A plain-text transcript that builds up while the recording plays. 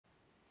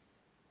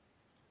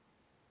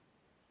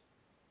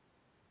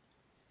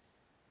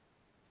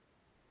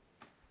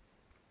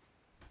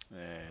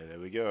There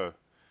we go.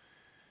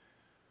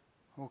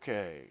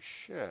 Okay,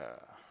 share.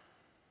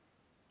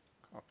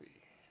 Copy.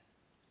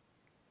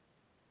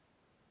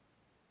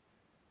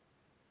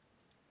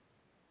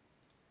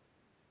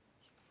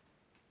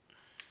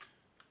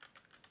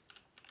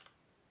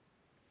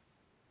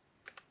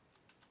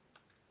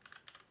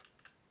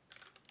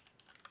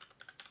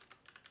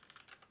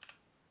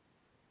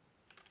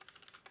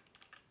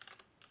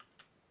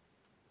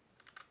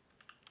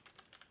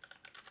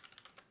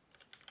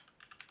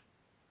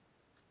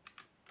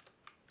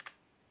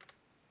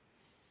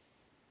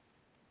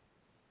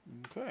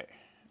 Okay.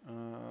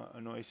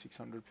 Annoy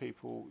 600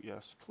 people.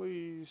 Yes,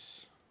 please.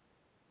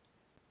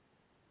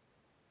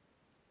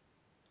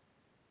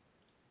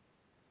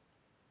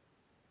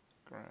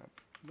 Grab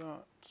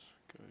that.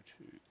 Go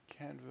to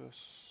Canvas.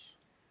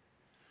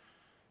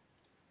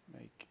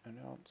 Make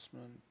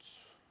announcement.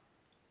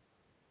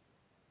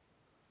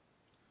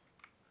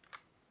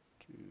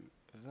 Do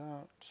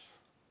that.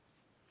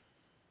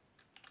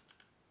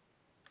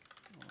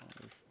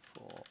 Live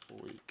for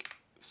week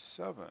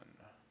 7.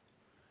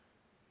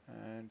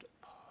 And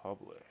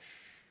publish.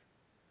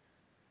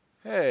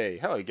 Hey,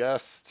 hello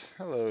guest.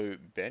 Hello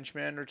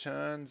Benchman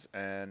returns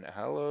and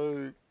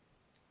hello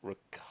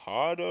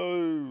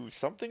Ricardo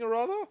something or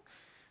other.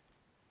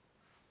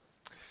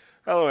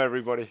 Hello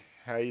everybody.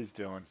 How yous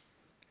doing?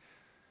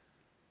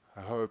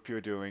 I hope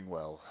you're doing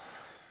well.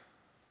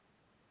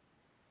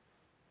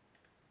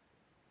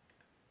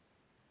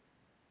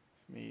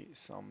 Me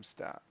some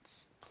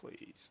stats,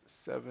 please.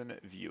 7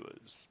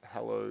 viewers.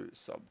 Hello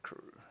subcrew.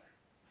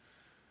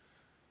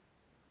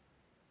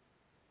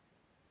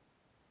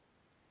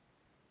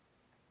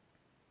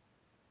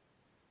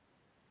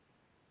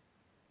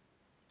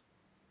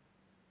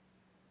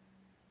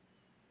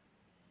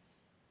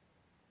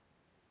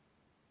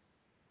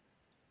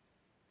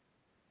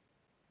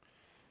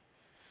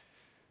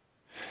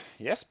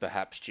 Yes,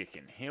 perhaps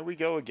chicken. Here we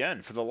go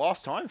again for the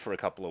last time for a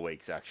couple of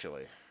weeks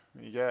actually.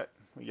 We get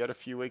a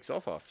few weeks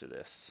off after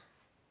this.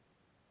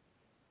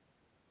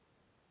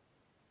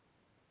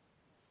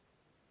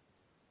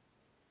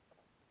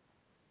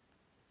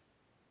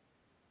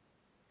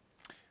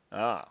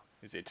 Ah,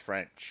 is it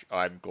French?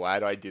 I'm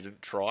glad I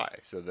didn't try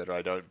so that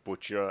I don't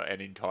butcher an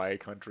entire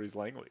country's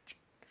language.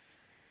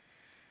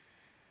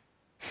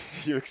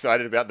 You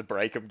excited about the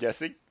break, I'm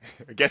guessing?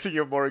 I'm guessing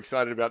you're more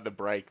excited about the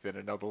break than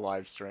another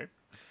live stream.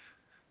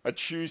 I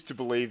choose to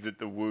believe that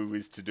the woo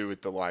is to do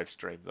with the live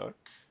stream, though.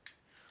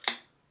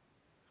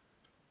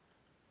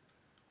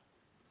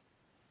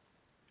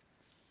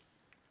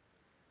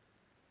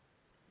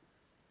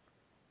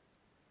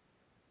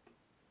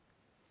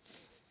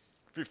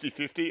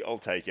 Fifty-fifty, I'll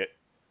take it.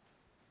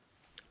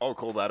 I'll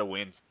call that a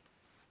win.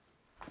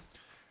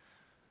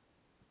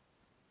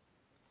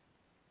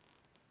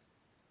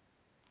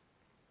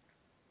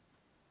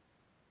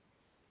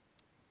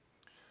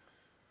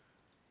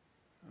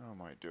 How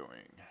am I doing?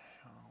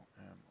 How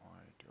am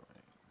I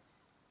doing?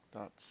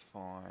 That's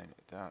fine.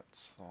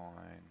 That's fine.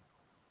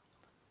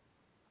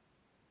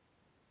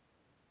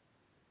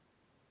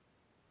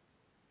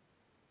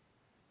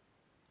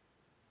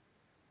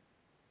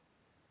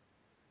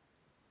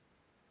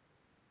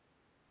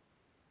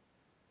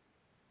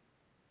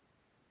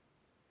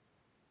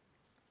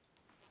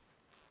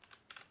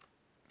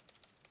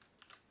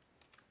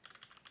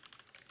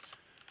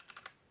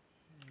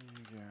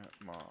 Yeah,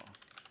 ma.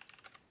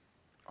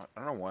 I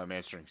don't know why I'm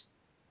answering.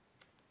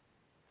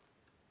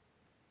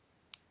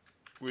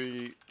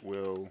 We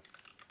will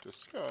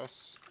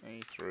discuss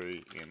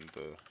A3 in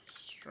the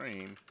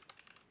stream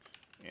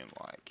in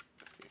like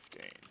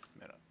 15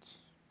 minutes.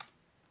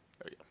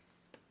 There we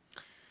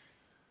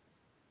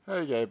go.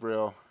 Hey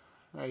Gabriel,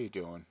 how you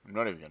doing? I'm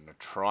not even going to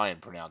try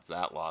and pronounce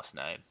that last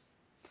name.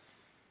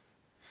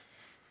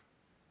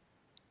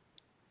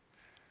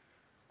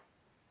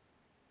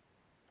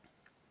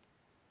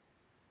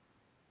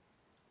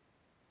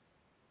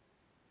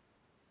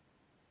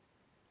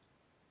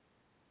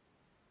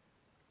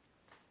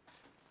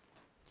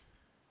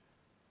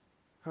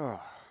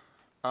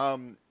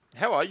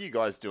 How are you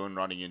guys doing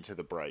running into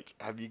the break?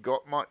 Have you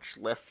got much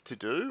left to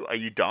do? Are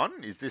you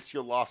done? Is this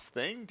your last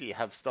thing? Do you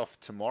have stuff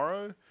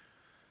tomorrow?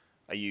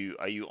 Are you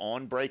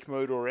on break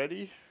mode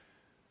already?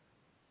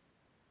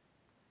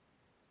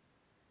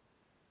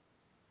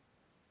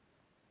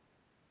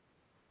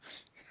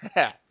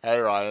 Hey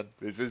Ryan,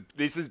 this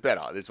is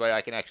better. This way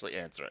I can actually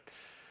answer it.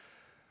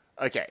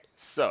 Okay,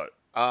 so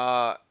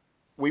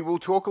we will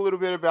talk a little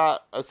bit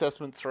about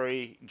Assessment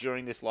 3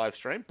 during this live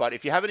stream, but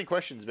if you have any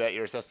questions about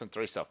your Assessment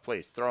 3 stuff,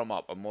 please throw them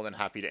up. I'm more than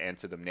happy to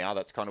answer them now.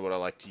 That's kind of what I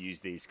like to use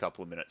these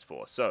couple of minutes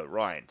for. So,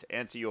 Ryan, to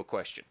answer your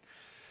question,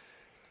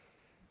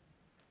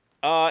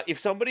 if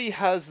somebody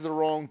has the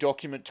wrong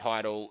document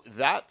title,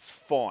 that's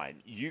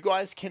fine. You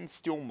guys can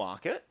still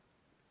mark it.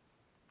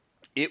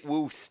 It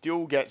will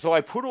still get. So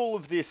I put all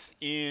of this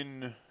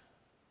in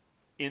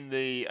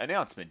the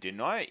announcement,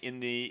 didn't I? In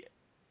the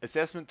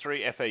Assessment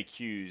 3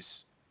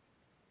 FAQs,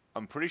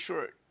 I'm pretty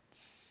sure it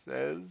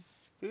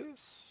says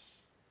this.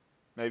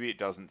 Maybe it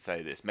doesn't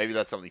say this. Maybe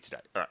that's something today.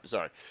 All right,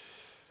 sorry.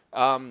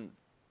 Um,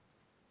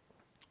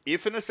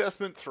 If an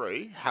assessment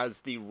 3 has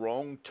the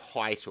wrong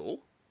title,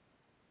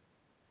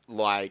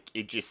 like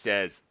it just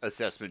says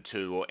assessment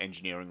 2 or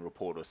engineering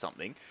report or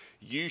something,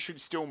 you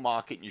should still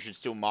mark it, and you should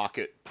still mark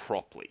it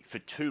properly for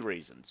two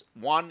reasons.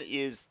 One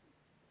is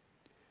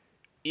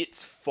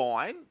it's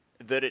fine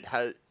that it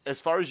has, as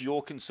far as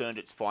you're concerned,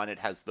 it's fine it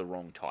has the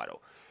wrong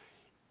title.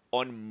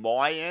 On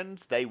my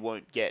end, they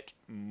won't get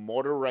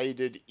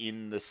moderated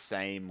in the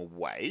same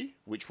way,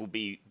 which will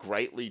be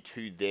greatly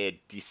to their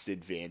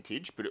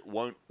disadvantage, but it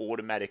won't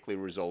automatically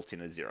result in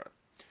a 0.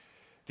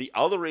 The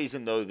other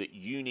reason, though, that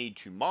you need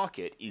to mark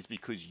it is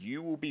because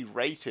you will be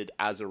rated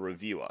as a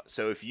reviewer.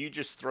 So if you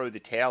just throw the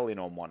towel in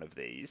on one of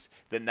these,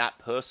 then that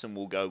person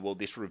will go, well,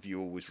 this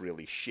reviewer was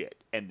really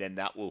shit. And then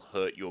that will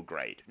hurt your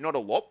grade. Not a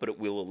lot, but it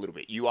will a little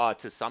bit. You are,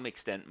 to some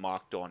extent,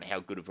 marked on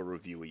how good of a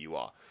reviewer you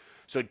are.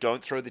 So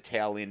don't throw the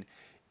towel in,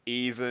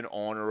 even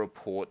on a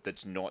report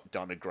that's not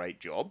done a great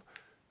job,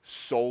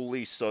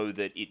 solely so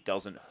that it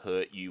doesn't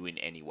hurt you in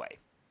any way.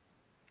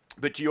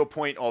 But to your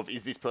point of,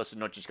 is this person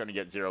not just going to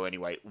get 0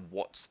 anyway?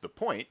 What's the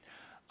point?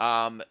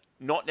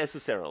 Not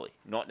necessarily.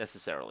 Not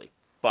necessarily.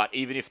 But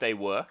even if they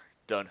were,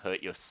 don't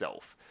hurt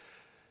yourself.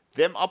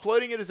 Them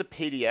uploading it as a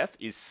PDF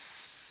is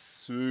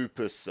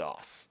super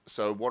sus.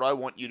 So what I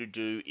want you to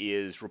do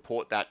is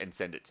report that and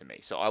send it to me.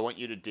 So I want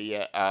you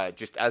to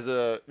just as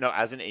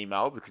an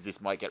email, because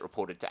this might get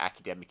reported to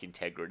academic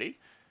integrity.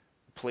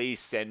 Please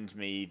send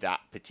me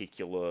that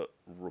particular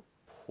report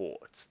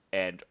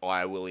and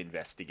I will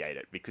investigate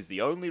it, because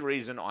the only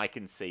reason I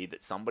can see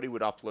that somebody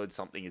would upload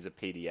something as a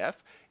PDF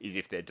is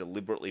if they're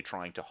deliberately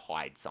trying to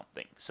hide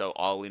something. So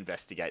I'll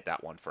investigate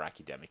that one for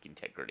academic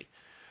integrity.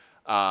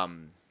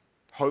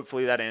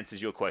 Hopefully that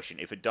answers your question.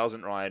 If it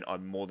doesn't, Ryan,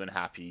 I'm more than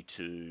happy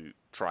to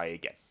try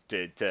again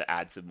to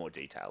add some more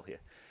detail here.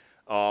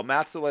 Oh,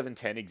 Maths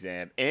 1110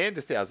 exam and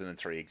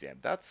 1003 exam.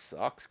 That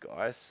sucks,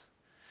 guys.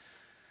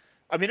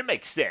 I mean, it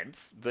makes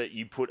sense that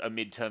you put a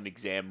midterm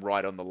exam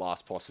right on the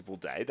last possible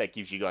day. That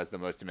gives you guys the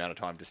most amount of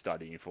time to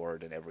study for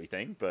it and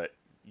everything. But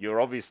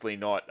you're obviously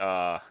not.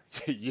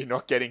 You're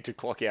not getting to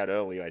clock out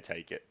early, I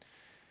take it.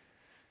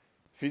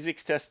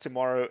 Physics test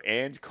tomorrow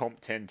and Comp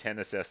 1010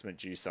 assessment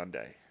due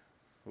Sunday.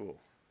 Ooh.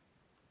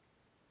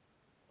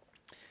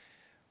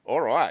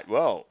 All right.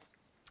 Well,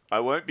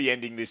 I won't be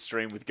ending this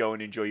stream with go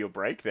and enjoy your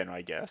break then,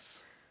 I guess.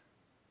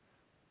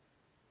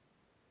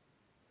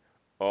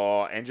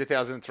 Oh, ENGG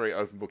 1003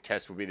 open book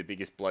test will be the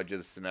biggest bludger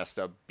of the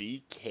semester.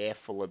 Be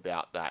careful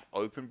about that.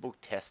 Open book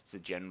tests are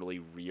generally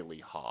really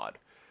hard.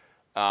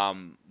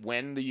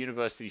 When the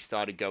university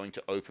started going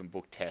to open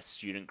book tests,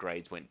 student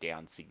grades went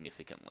down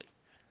significantly.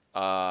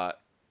 Uh,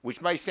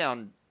 which might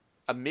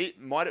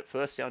at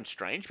first sound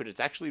strange, but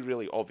it's actually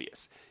really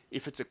obvious.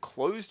 If it's a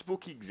closed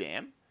book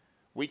exam,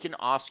 we can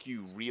ask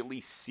you really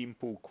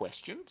simple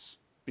questions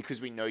because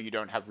we know you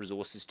don't have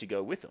resources to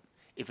go with them.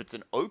 If it's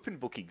an open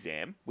book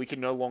exam, we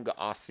can no longer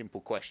ask simple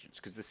questions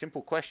because the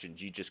simple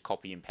questions you just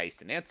copy and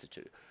paste an answer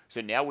to.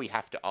 So now we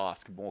have to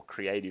ask more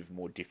creative,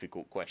 more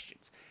difficult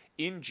questions.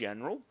 In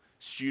general,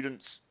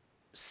 students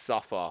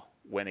suffer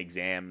when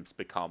exams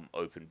become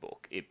open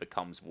book. It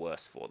becomes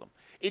worse for them.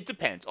 It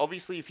depends.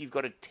 Obviously, if you've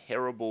got a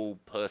terrible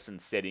person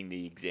setting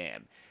the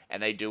exam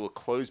and they do a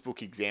closed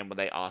book exam where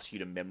they ask you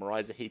to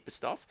memorize a heap of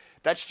stuff,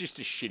 that's just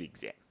a shit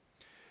exam.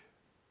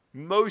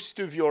 Most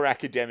of your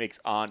academics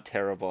aren't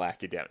terrible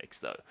academics,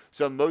 though.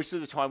 So most of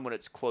the time when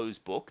it's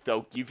closed book,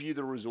 they'll give you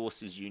the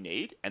resources you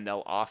need and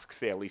they'll ask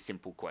fairly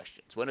simple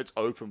questions. When it's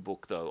open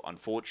book, though,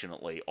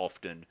 unfortunately,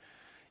 often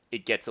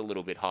it gets a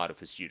little bit harder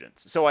for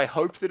students. So I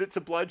hope that it's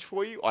a bludge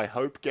for you. I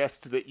hope,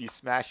 guest, that you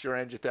smash your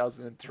ENGG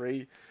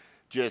 1003.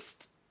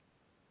 Just,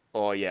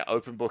 oh yeah,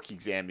 open book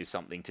exam is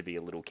something to be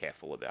a little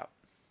careful about.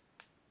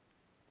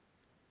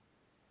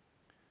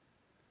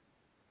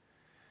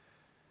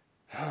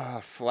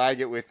 Flag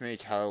it with me,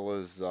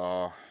 Carola's.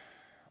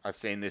 I've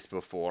seen this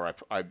before.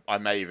 I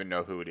may even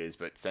know who it is,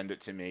 but send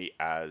it to me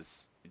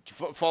as.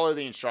 Follow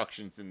the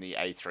instructions in the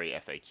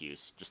A3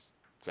 FAQs. Just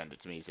send it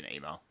to me as an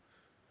email.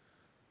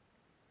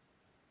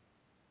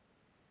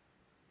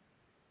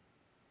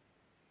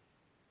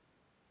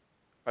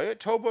 I got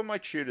told by my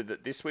tutor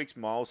that this week's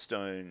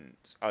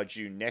milestones are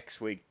due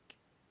next week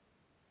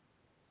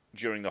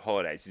during the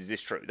holidays. Is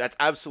this true? That's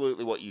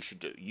absolutely what you should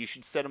do. You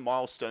should set a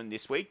milestone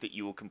this week that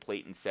you will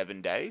complete in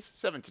 7 days,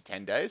 7 to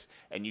 10 days,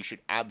 and you should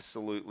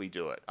absolutely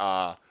do it.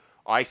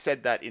 I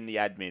said that in the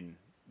admin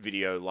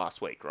video last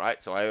week,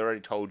 right? So I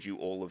already told you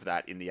all of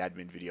that in the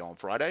admin video on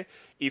Friday.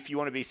 If you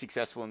want to be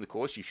successful in the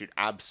course, you should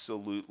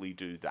absolutely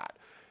do that.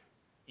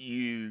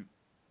 You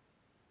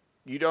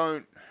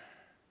don't.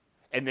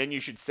 And then you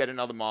should set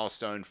another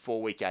milestone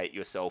for week 8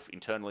 yourself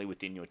internally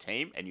within your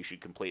team, and you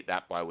should complete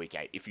that by week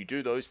 8. If you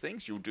do those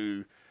things, you'll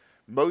do.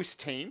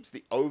 Most teams,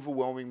 the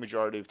overwhelming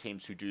majority of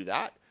teams who do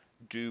that,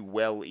 do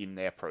well in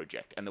their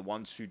project. And the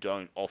ones who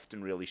don't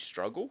often really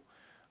struggle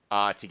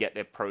to get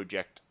their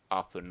project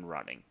up and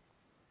running.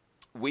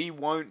 We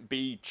won't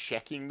be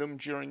checking them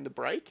during the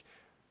break,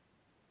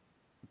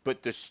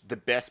 but the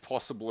best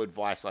possible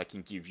advice I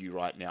can give you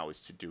right now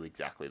is to do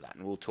exactly that.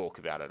 And we'll talk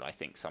about it, I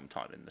think,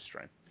 sometime in the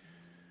stream.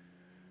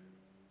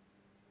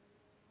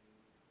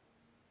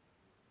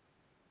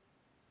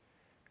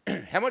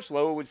 How much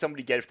lower would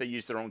somebody get if they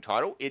used the wrong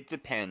title? It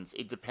depends.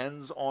 It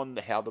depends on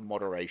how the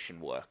moderation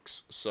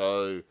works.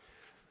 So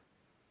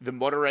the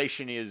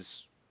moderation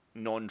is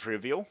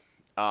non-trivial,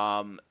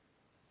 um,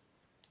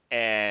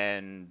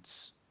 and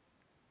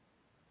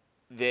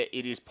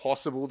it is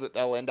possible that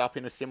they'll end up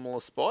in a similar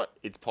spot.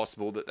 It's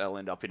possible that they'll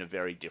end up in a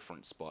very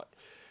different spot.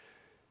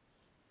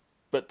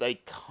 But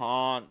they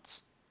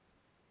can't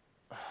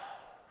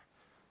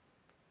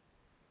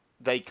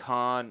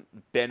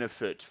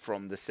benefit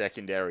from the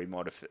secondary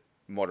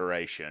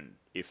moderation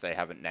if they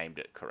haven't named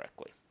it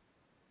correctly.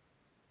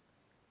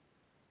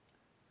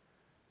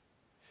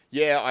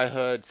 Yeah, I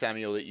heard,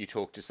 Samuel, that you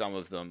talked to some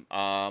of them.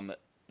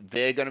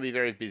 They're going to be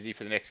very busy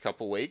for the next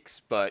couple of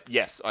weeks, but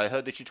yes, I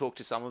heard that you talked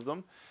to some of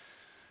them.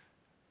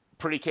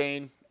 Pretty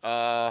keen.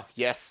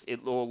 Yes,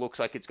 it all looks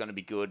like it's going to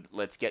be good.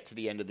 Let's get to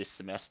the end of this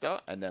semester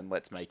and then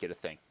let's make it a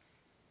thing.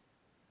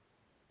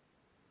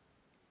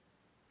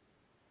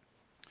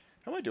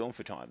 How am I doing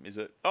for time? Is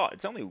it? Oh,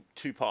 it's only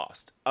 2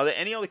 past. Are there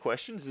any other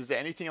questions? Is there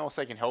anything else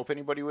I can help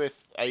anybody with?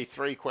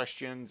 A3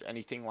 questions,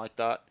 anything like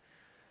that?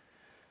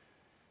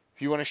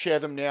 If you want to share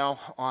them now,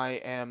 I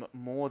am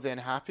more than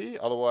happy.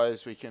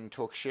 Otherwise, we can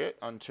talk shit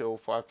until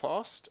 5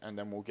 past and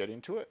then we'll get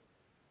into it.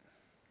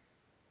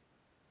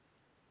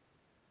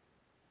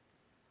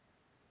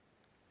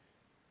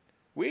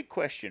 Weird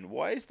question.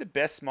 Why is the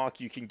best mark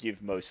you can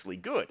give mostly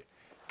good?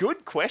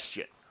 Good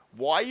question.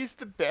 Why is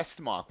the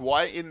best mark?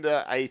 Why in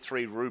the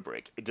A3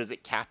 rubric does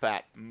it cap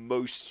at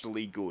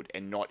mostly good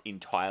and not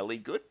entirely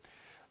good?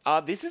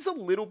 This is a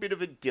little bit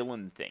of a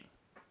Dylan thing.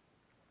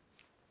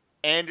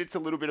 And it's a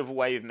little bit of a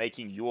way of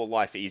making your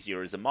life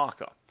easier as a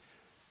marker.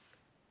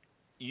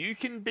 You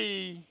can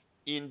be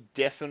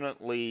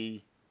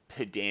indefinitely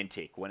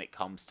pedantic when it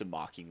comes to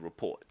marking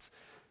reports.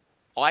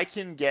 I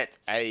can get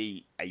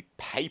a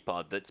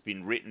paper that's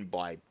been written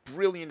by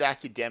brilliant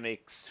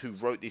academics who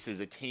wrote this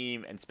as a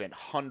team and spent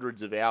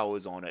hundreds of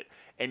hours on it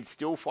and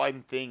still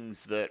find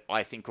things that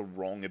I think are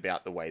wrong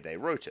about the way they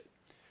wrote it.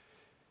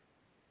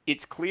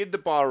 It's cleared the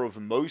bar of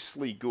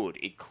mostly good.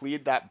 It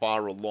cleared that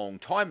bar a long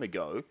time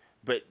ago,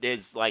 but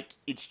there's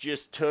it's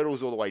just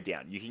turtles all the way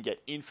down. You can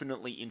get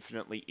infinitely,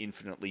 infinitely,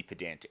 infinitely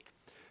pedantic.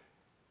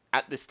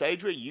 At the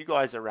stage where you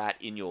guys are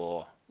at in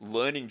your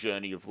learning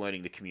journey of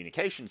learning the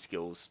communication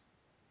skills,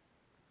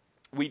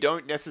 we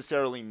don't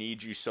necessarily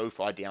need you so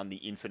far down the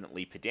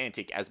infinitely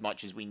pedantic as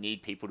much as we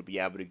need people to be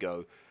able to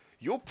go,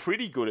 you're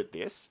pretty good at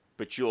this,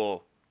 but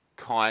you're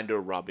kind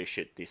of rubbish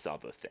at this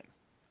other thing.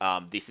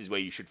 This is where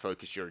you should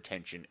focus your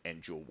attention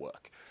and your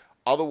work.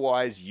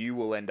 Otherwise, you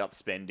will end up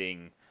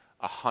spending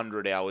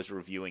 100 hours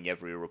reviewing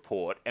every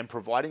report and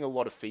providing a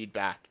lot of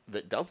feedback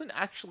that doesn't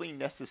actually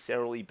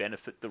necessarily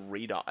benefit the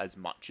reader as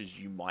much as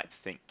you might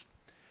think.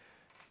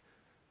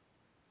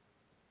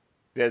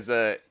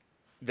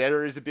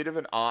 There is a bit of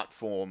an art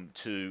form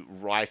to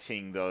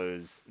writing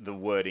the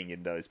wording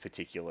in those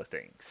particular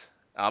things.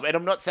 And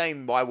I'm not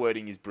saying my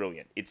wording is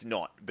brilliant. It's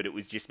not, but it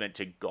was just meant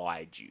to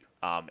guide you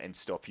and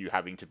stop you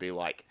having to be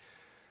like,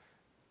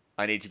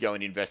 I need to go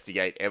and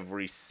investigate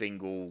every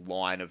single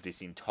line of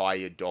this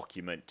entire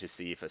document to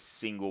see if a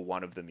single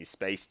one of them is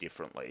spaced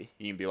differently.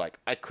 You can be like,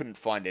 I couldn't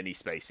find any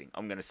spacing.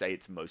 I'm going to say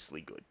it's mostly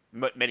good.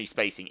 Many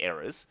spacing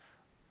errors.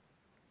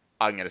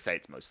 I'm going to say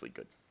it's mostly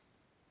good.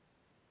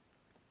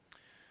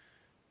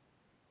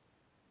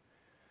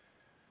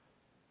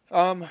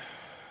 I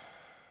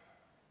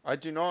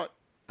do not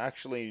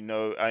actually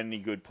know any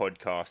good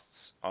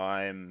podcasts.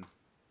 I'm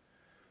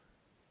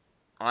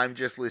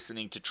just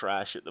listening to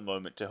trash at the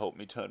moment to help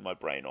me turn my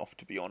brain off,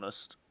 to be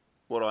honest.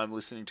 What I'm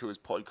listening to as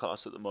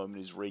podcasts at the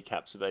moment is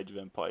recaps of Age of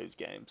Empires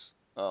games,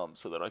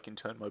 so that I can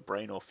turn my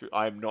brain off.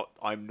 I'm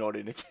not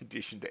in a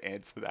condition to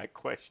answer that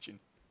question.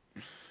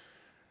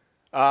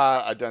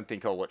 I don't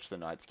think I'll watch the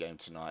Knights game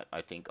tonight.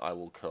 I think I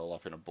will curl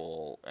up in a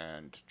ball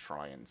and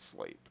try and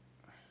sleep.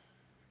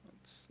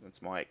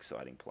 That's my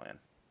exciting plan.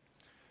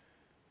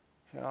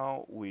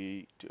 How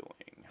we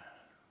doing?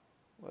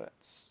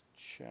 Let's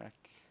check.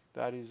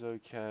 That is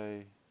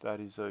okay. That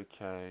is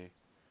okay.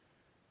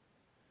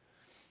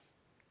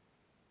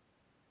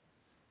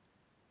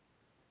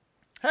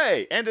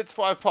 Hey, and it's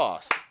 5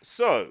 past.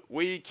 So,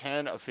 we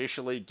can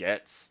officially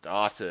get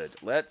started.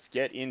 Let's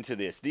get into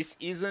this.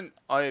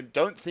 I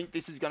don't think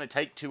this is going to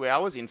take 2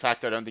 hours. In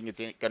fact, I don't think it's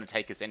going to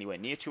take us anywhere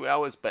near 2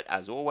 hours. But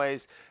as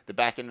always, the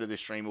back end of the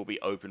stream will be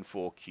open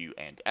for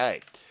Q&A.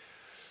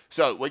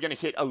 So we're going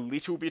to hit a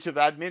little bit of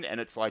admin,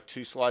 and it's like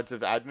 2 slides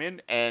of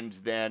admin, and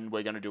then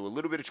we're going to do a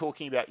little bit of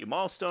talking about your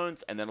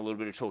milestones, and then a little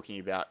bit of talking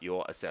about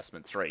your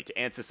assessment 3 to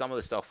answer some of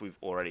the stuff we've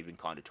already been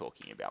kind of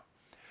talking about.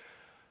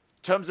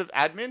 In terms of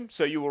admin,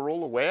 so you are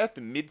all aware,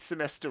 the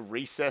mid-semester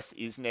recess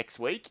is next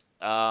week.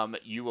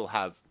 You will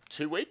have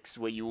 2 weeks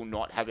where you will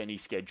not have any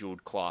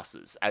scheduled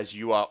classes. As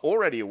you are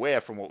already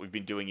aware from what we've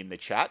been doing in the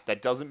chat,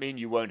 that doesn't mean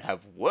you won't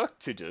have work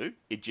to do.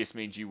 It just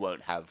means you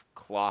won't have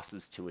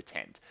classes to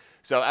attend.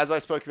 So as I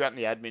spoke about in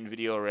the admin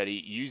video already,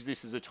 use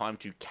this as a time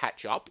to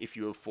catch up if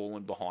you have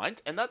fallen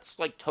behind. And that's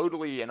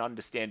totally an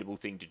understandable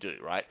thing to do,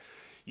 right?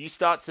 You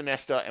start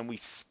semester and we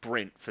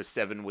sprint for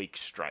 7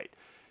 weeks straight.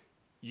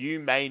 You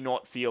may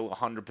not feel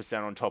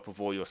 100% on top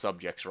of all your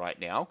subjects right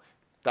now.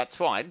 That's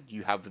fine.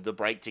 You have the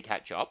break to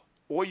catch up,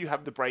 or you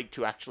have the break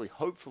to actually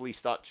hopefully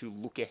start to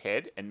look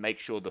ahead and make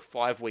sure the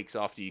 5 weeks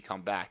after you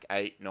come back,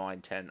 8,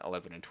 9, 10,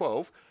 11, and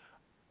 12,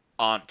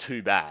 aren't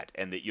too bad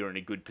and that you're in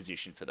a good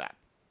position for that.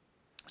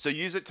 So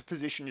use it to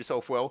position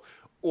yourself well.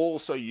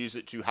 Also use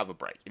it to have a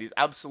break. It is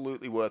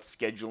absolutely worth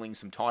scheduling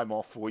some time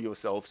off for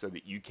yourself so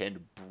that you can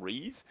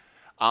breathe.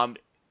 Um,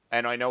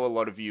 and I know a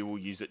lot of you will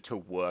use it to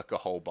work a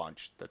whole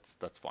bunch.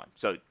 That's fine.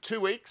 So 2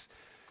 weeks,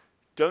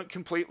 don't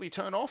completely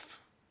turn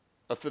off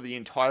for the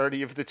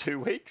entirety of the 2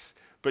 weeks,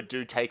 but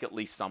do take at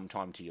least some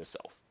time to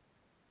yourself.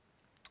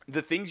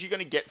 The things you're going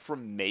to get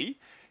from me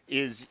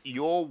is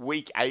your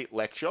week 8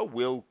 lecture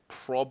will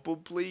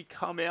probably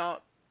come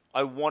out,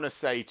 I want to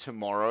say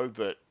tomorrow,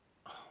 but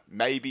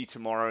maybe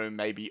tomorrow,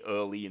 maybe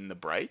early in the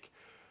break.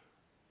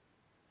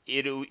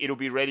 It'll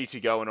be ready to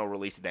go and I'll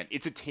release it then.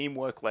 It's a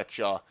teamwork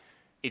lecture.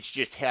 It's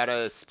just how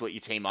to split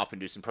your team up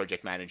and do some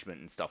project management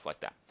and stuff like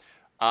that.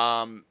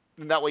 And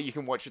that way you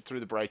can watch it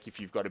through the break if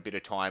you've got a bit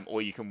of time,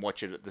 or you can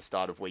watch it at the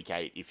start of week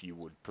 8 if you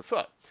would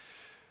prefer.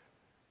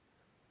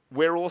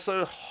 We're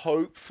also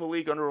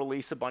hopefully going to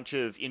release a bunch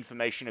of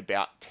information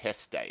about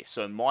test day.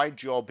 So my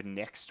job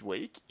next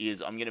week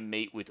is I'm going to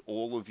meet with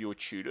all of your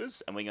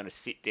tutors and we're going to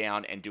sit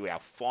down and do our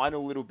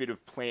final little bit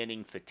of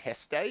planning for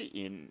test day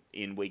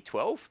in week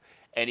 12.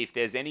 And if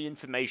there's any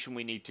information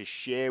we need to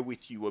share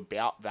with you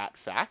about that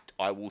fact,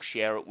 I will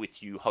share it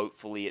with you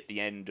hopefully at the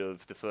end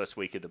of the first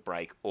week of the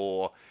break,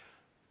 or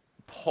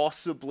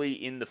possibly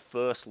in the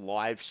first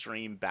live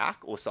stream back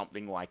or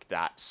something like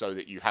that, so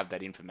that you have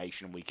that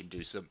information and we can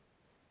do some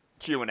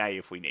Q&A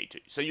if we need to.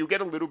 So you'll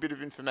get a little bit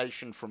of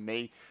information from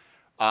me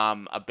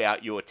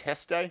about your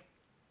test day.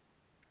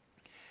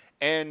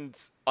 And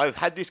I've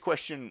had this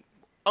question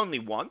only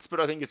once, but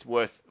I think it's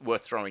worth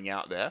throwing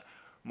out there.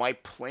 My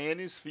plan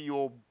is for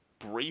your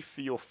brief for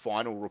your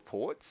final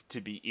reports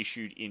to be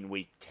issued in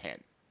week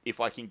 10. If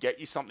I can get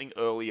you something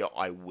earlier,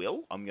 I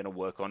will. I'm going to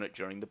work on it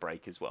during the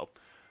break as well.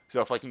 So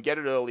if I can get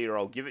it earlier,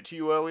 I'll give it to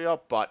you earlier.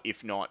 But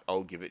if not,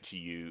 I'll give it to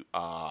you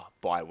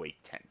by week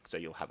 10. So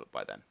you'll have it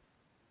by then.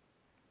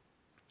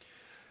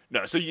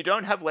 No, so you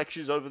don't have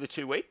lectures over the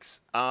 2 weeks.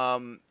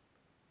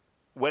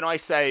 When I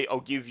say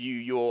I'll give you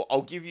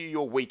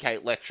your week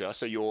 8 lecture,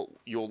 so your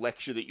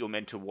lecture that you're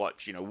meant to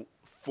watch,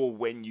 for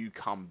when you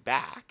come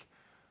back,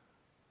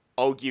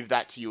 I'll give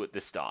that to you at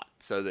the start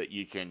so that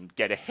you can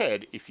get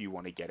ahead if you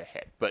want to get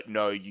ahead. But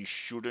no, you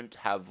shouldn't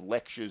have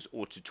lectures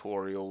or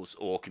tutorials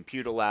or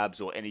computer labs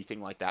or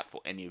anything like that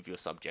for any of your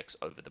subjects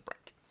over the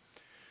break.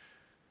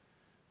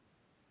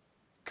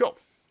 Cool.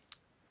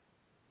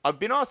 I've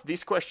been asked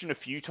this question a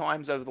few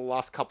times over the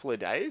last couple of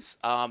days.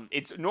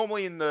 It's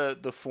normally in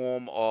the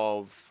form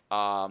of,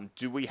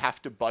 do we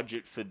have to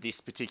budget for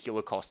this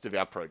particular cost of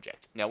our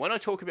project? Now, when I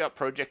talk about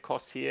project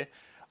costs here,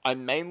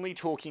 I'm mainly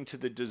talking to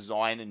the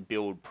design and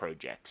build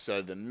projects.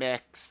 So the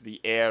mechs, the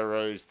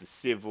aeros, the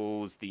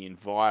civils, the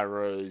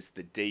enviros,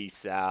 the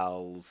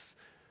desals,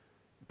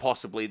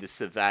 possibly the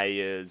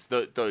surveyors,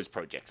 those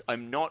projects.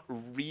 I'm not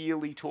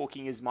really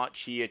talking as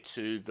much here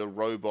to the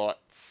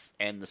robots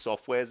and the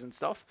softwares and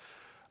stuff.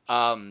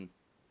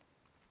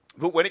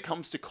 But when it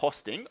comes to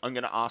costing, I'm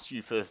going to ask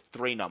you for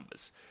 3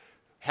 numbers.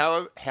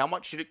 How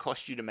much did it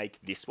cost you to make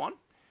this one?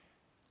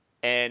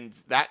 And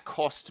that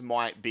cost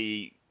might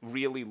be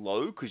really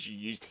low because you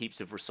used heaps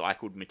of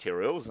recycled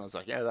materials. And I was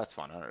like, yeah, that's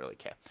fine. I don't really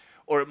care.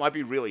 Or it might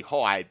be really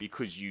high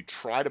because you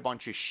tried a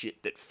bunch of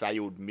shit that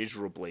failed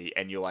miserably.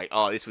 And you're like,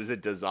 oh, this was a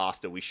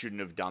disaster. We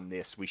shouldn't have done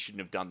this. We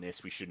shouldn't have done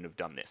this. We shouldn't have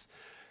done this.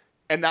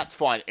 And that's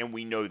fine. And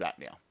we know that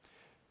now.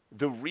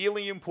 The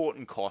really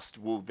important cost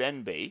will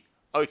then be,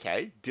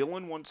 okay,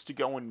 Dylan wants to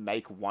go and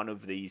make one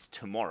of these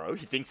tomorrow.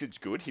 He thinks it's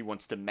good. He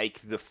wants to make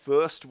the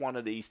first one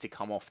of these to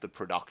come off the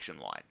production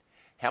line.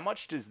 How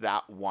much does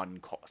that one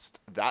cost?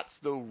 That's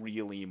the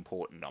really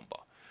important number.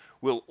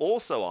 We'll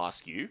also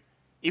ask you,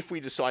 if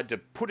we decide to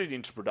put it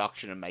into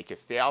production and make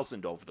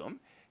 1,000 of them,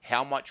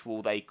 how much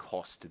will they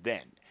cost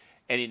then?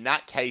 And in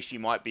that case, you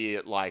might be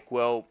at like,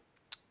 well,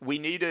 we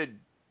needed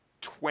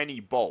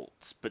 20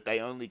 bolts, but they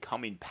only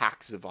come in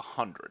packs of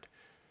 100.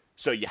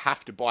 So you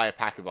have to buy a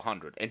pack of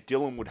 100, and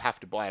Dylan would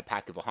have to buy a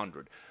pack of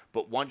 100.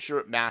 But once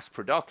you're at mass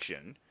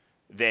production,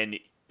 then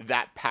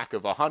that pack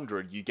of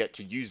 100, you get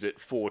to use it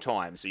 4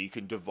 times. So you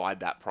can divide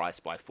that price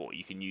by 4.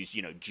 You can use,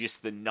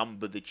 just the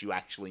number that you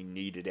actually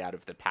needed out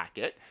of the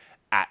packet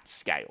at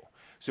scale.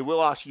 So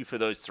we'll ask you for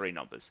those 3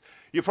 numbers.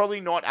 You're probably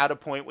not at a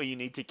point where you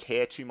need to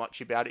care too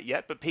much about it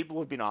yet, but people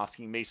have been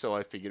asking me, so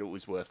I figured it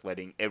was worth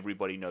letting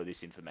everybody know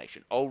this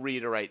information. I'll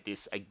reiterate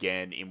this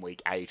again in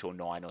week 8 or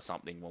 9 or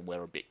something when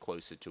we're a bit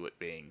closer to it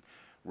being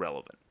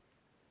relevant.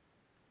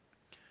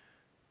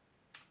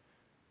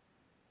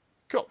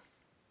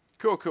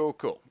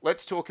 Cool.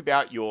 Let's talk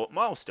about your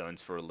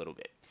milestones for a little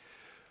bit.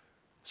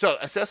 So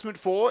assessment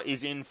 4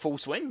 is in full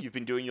swing. You've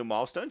been doing your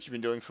milestones. You've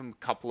been doing from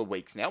a couple of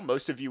weeks now.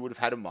 Most of you would have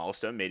had a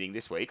milestone meeting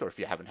this week, or if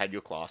you haven't had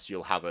your class,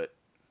 you'll have it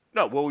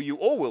No, well, you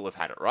all will have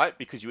had it, right?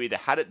 Because you either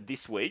had it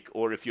this week,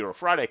 or if you're a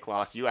Friday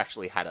class, you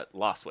actually had it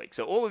last week.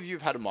 So all of you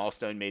have had a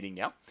milestone meeting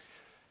now.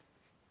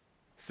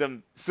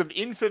 Some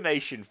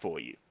information for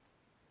you.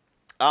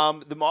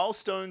 The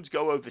milestones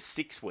go over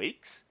 6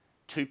 weeks,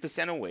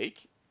 2% a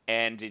week,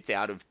 and it's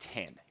out of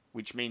 10,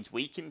 which means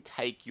we can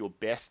take your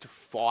best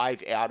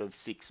 5 out of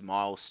 6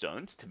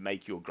 milestones to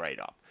make your grade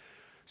up.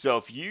 So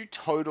if you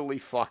totally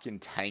fucking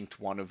tanked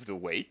one of the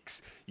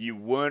weeks, you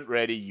weren't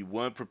ready, you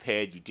weren't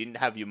prepared, you didn't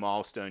have your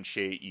milestone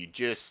sheet, you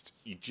just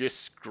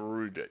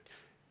screwed it.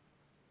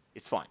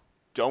 It's fine.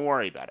 Don't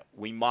worry about it.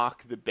 We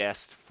mark the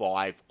best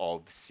 5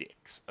 of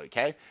 6,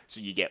 okay? So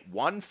you get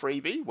one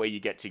freebie where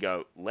you get to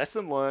go,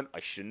 lesson learned,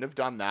 I shouldn't have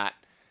done that,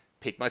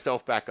 pick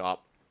myself back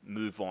up,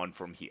 move on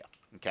from here,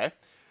 okay?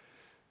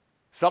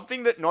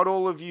 Something that not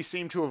all of you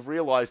seem to have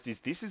realized is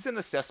this is an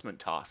assessment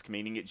task,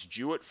 meaning it's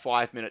due at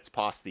 5 minutes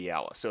past the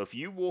hour. So if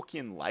you walk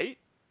in late,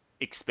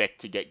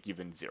 expect to get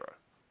given 0.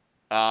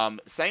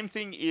 Same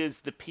thing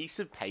is the piece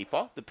of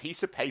paper. The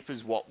piece of paper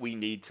is what we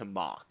need to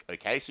mark,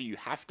 okay? So you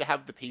have to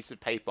have the piece of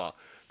paper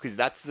because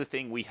that's the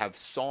thing we have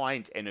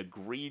signed and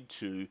agreed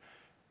to,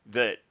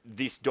 that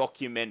this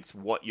documents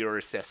what your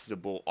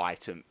assessable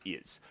item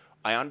is.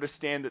 I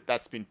understand that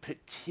that's been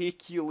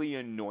particularly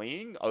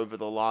annoying over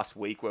the last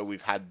week where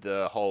we've had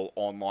the whole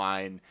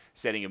online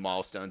setting of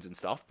milestones and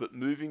stuff, but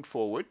moving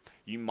forward,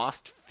 you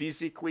must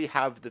physically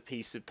have the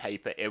piece of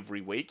paper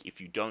every week. If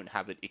you don't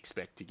have it,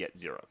 expect to get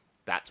 0.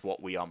 That's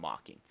what we are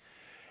marking.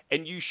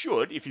 And you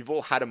should, if you've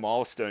all had a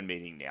milestone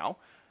meeting now,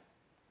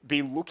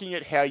 be looking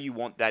at how you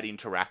want that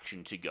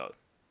interaction to go.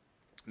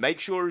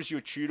 Make sure as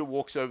your tutor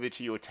walks over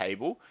to your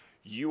table,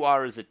 you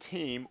are as a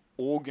team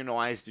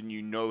organized and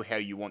you know how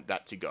you want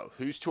that to go.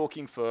 Who's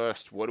talking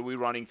first? What are we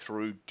running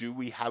through? Do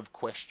we have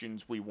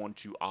questions we want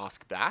to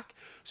ask back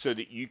so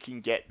that you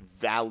can get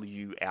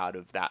value out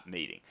of that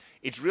meeting?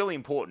 It's really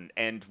important,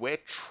 and we're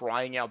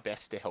trying our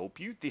best to help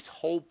you. This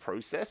whole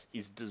process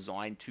is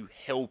designed to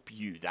help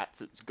you.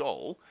 That's its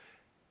goal.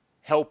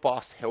 Help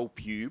us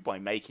help you by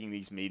making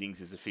these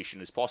meetings as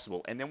efficient as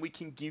possible, and then we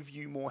can give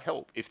you more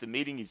help. If the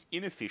meeting is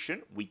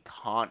inefficient, we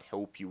can't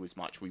help you as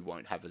much. We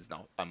won't have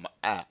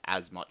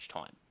as much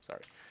time.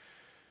 Sorry.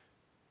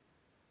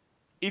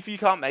 If you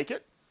can't make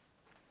it,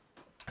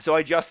 so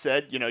I just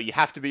said, you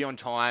have to be on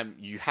time.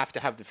 You have to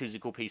have the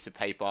physical piece of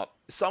paper.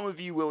 Some of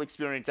you will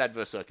experience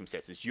adverse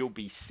circumstances. You'll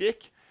be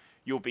sick.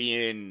 You'll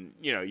be in,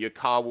 your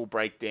car will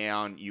break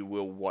down. You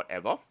will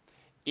whatever.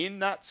 In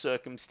that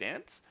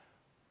circumstance,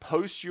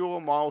 post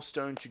your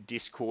milestone to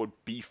Discord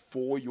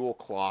before your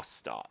class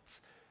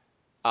starts.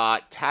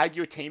 Tag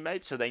your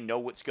teammates so they know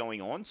what's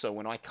going on. So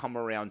when I come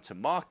around to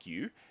mark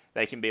you,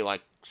 they can be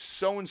like,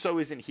 so-and-so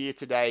isn't here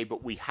today,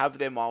 but we have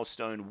their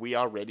milestone. We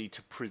are ready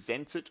to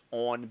present it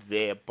on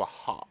their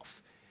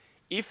behalf.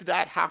 If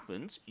that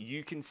happens,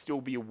 you can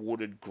still be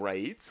awarded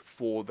grades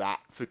for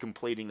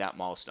completing that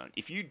milestone.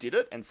 If you did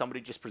it and somebody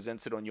just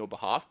presents it on your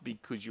behalf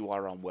because you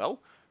are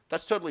unwell,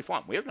 that's totally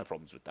fine. We have no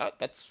problems with that.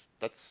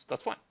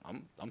 That's fine.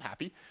 I'm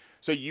happy.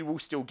 So you will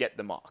still get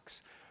the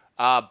marks.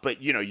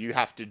 But you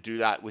have to do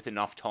that with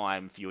enough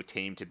time for your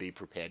team to be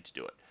prepared to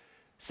do it.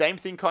 Same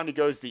thing kind of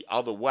goes the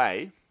other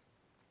way.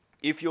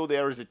 If you're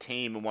there as a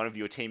team and one of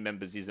your team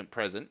members isn't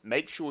present,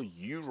 make sure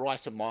you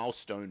write a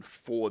milestone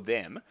for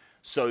them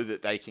so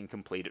that they can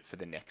complete it for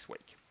the next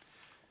week.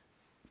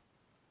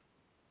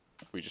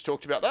 We just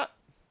talked about that.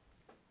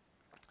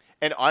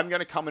 And I'm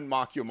going to come and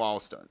mark your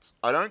milestones.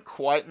 I don't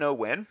quite know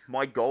when.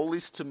 My goal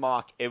is to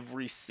mark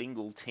every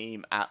single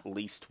team at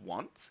least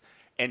once.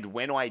 And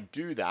when I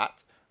do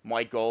that,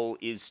 my goal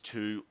is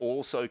to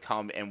also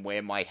come and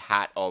wear my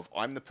hat of,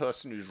 I'm the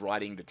person who's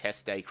writing the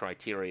test day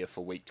criteria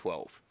for week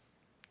 12.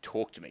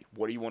 Talk to me.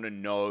 What do you want to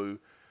know?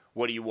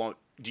 What do you want?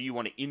 Do you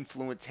want to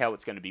influence how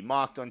it's going to be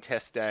marked on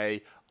test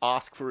day?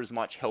 Ask for as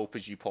much help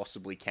as you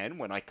possibly can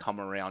when I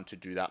come around to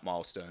do that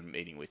milestone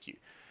meeting with you.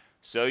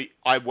 So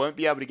I won't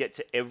be able to get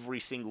to every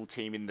single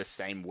team in the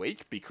same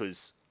week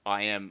because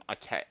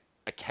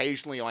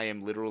occasionally I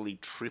am literally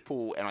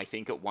triple, and I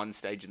think at one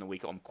stage in the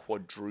week I'm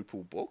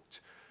quadruple booked.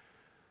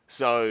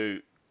 So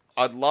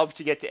I'd love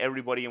to get to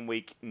everybody in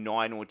week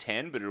 9 or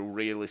 10, but it'll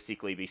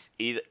realistically be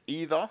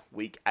either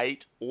week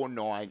 8 or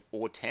 9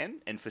 or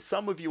 10. And for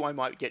some of you, I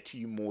might get to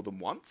you more than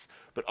once,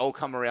 but I'll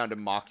come around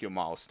and mark your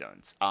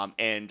milestones.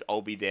 And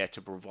I'll be there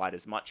to provide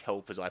as much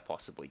help as I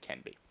possibly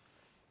can be.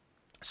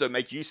 So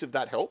make use of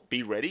that help.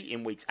 Be ready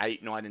in weeks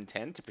 8, 9, and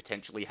 10 to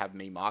potentially have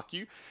me mark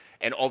you.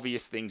 And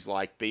obvious things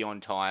like be on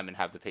time and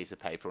have the piece of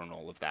paper and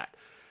all of that.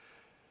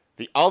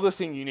 The other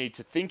thing you need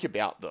to think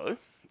about, though,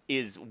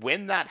 is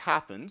when that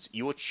happens,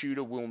 your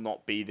tutor will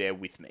not be there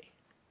with me.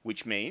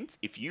 Which means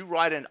if you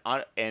write an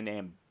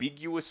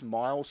ambiguous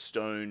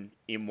milestone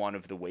in one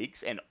of the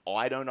weeks and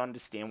I don't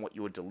understand what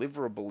your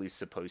deliverable is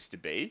supposed to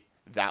be,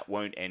 that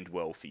won't end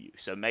well for you.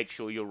 So make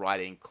sure you're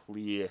writing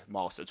clear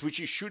milestones, which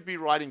you should be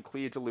writing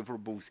clear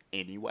deliverables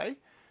anyway,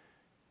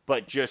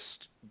 but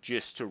just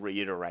to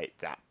reiterate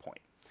that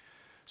point.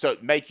 So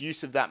make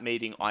use of that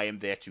meeting. I am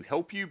there to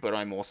help you, but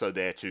I'm also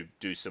there to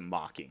do some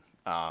marking.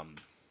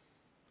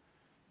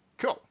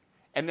 Cool.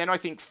 And then I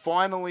think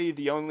finally,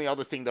 the only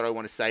other thing that I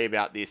want to say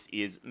about this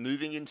is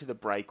moving into the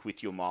break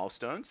with your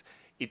milestones.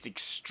 It's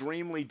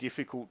extremely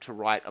difficult to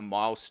write a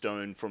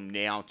milestone from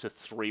now to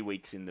 3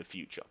 weeks in the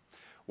future.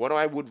 What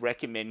I would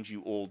recommend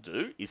you all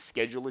do is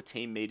schedule a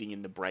team meeting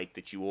in the break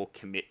that you all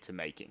commit to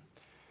making.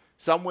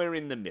 Somewhere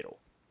in the middle.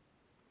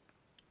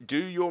 Do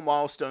your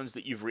milestones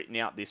that you've written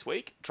out this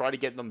week. Try to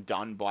get them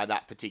done by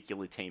that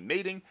particular team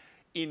meeting.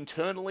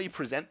 Internally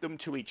present them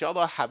to each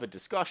other. Have a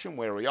discussion.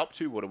 Where are we up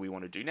to? What do we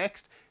want to do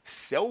next?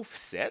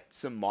 Self-set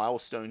some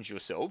milestones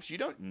yourselves. You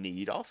don't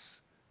need us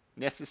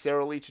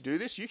necessarily to do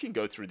this. You can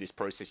go through this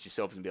process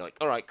yourselves and be like,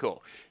 all right,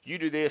 cool. You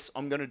do this.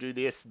 I'm going to do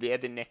this. They're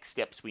the next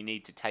steps we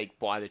need to take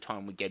by the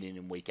time we get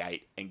in week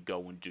 8 and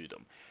go and do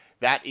them.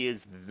 That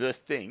is the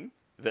thing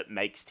that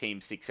makes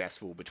teams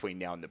successful between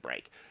now and the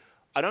break.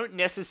 I don't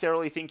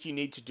necessarily think you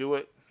need to do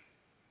it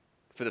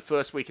for the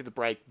first week of the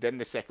break, then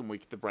the second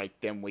week of the break,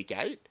 then week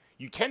 8.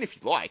 You can if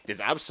you like. There's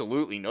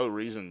absolutely no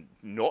reason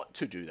not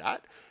to do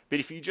that. But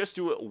if you just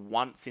do it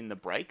once in the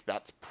break,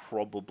 that's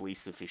probably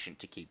sufficient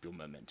to keep your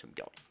momentum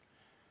going.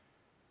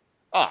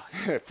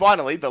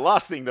 Finally, the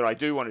last thing that I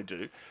do want to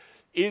do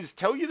is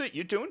tell you that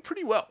you're doing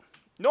pretty well.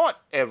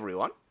 Not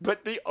everyone,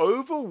 but the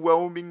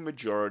overwhelming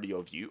majority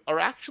of you are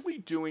actually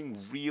doing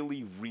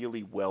really,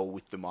 really well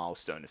with the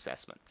milestone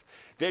assessments.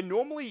 They're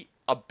normally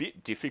a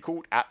bit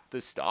difficult at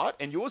the start,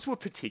 and yours were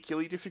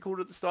particularly difficult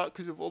at the start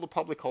because of all the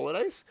public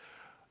holidays.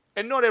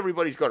 And not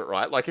everybody's got it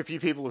right. Like a few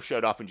people have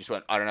showed up and just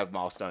went, I don't have a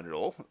milestone at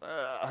all.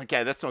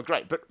 Okay, that's not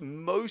great. But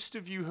most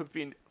of you have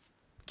been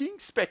fucking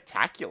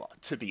spectacular,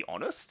 to be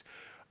honest.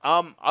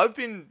 I've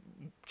been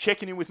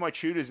checking in with my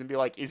tutors and be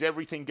like, is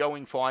everything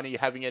going fine? Are you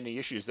having any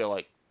issues? They're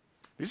like,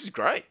 this is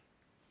great.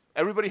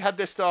 Everybody had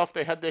their stuff,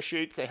 they had their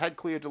sheets, they had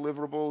clear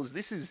deliverables.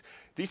 This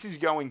is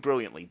going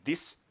brilliantly.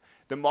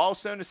 The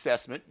milestone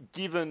assessment,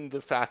 given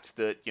the fact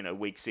that,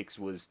 week 6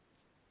 was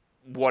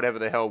whatever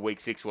the hell week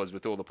 6 was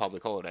with all the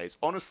public holidays,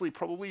 honestly,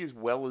 probably as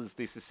well as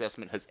this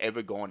assessment has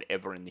ever gone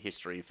ever in the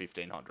history of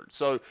 1500.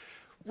 So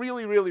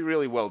really, really,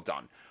 really well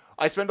done.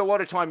 I spend a lot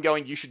of time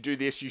going, you should do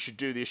this, you should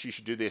do this, you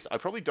should do this. I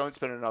probably don't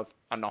spend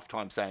enough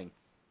time saying,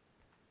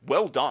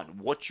 well done.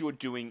 What you're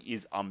doing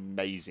is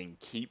amazing.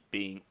 Keep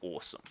being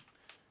awesome.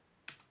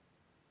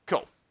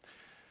 Cool.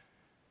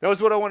 That was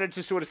what I wanted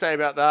to sort of say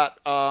about that.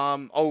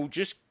 I'll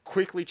just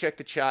quickly check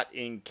the chat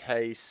in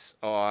case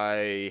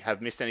I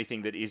have missed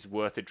anything that is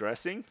worth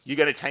addressing. You're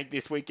going to tank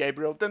this week,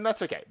 Gabriel? Then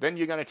that's okay. Then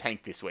you're going to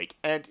tank this week.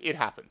 And it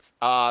happens.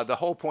 The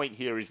whole point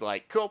here is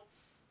like, cool.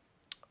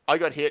 I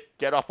got hit.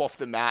 Get up off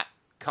the mat.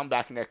 Come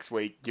back next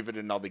week, give it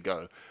another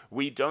go.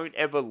 We don't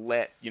ever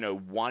let,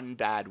 one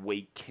bad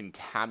week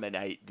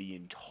contaminate the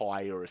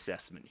entire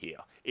assessment here.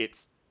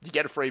 It's, you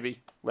get a freebie,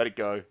 let it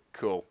go,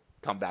 cool,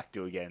 come back,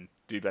 do again,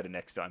 do better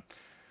next time.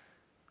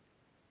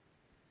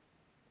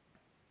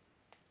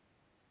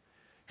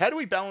 How do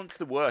we balance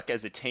the work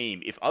as a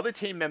team if other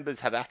team members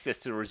have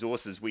access to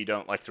resources we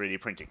don't, like 3D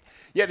printing?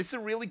 Yeah, this is a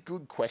really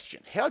good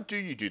question. How do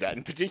you do that?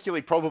 And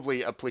particularly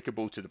probably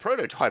applicable to the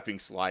prototyping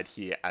slide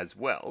here as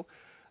well.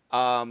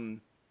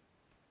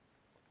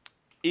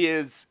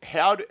 Is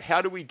how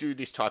do we do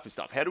this type of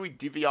stuff? How do we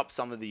divvy up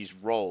some of these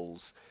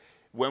roles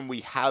when we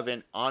have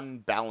an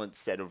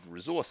unbalanced set of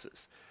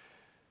resources?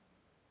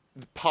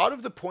 Part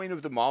of the point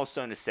of the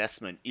milestone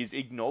assessment is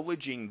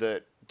acknowledging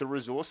that the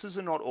resources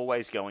are not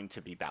always going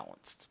to be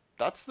balanced.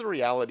 That's the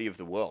reality of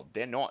the world.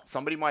 They're not.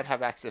 Somebody might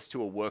have access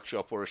to a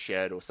workshop or a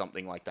shed or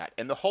something like that.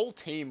 And the whole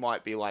team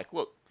might be like,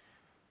 look,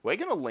 we're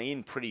going to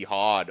lean pretty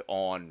hard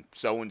on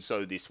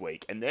so-and-so this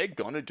week, and they're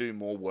going to do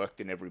more work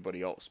than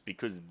everybody else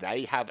because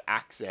they have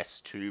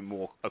access to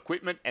more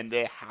equipment, and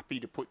they're happy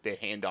to put their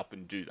hand up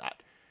and do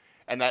that.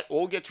 And that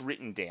all gets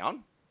written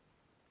down,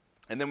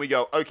 and then we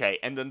go, okay,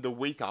 and then the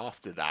week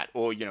after that,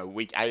 or,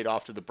 week 8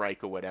 after the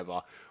break or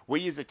whatever,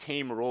 we as a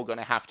team are all going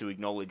to have to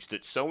acknowledge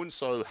that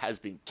so-and-so has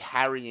been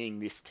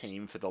carrying this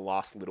team for the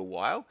last little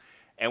while,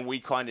 and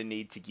we kind of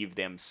need to give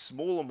them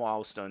smaller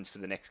milestones for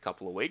the next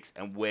couple of weeks,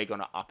 and we're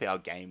going to up our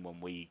game when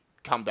we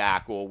come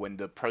back or when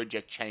the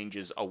project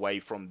changes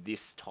away from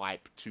this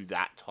type to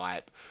that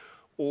type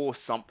or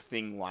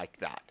something like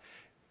that.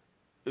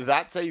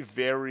 That's a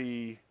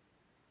very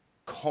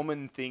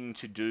common thing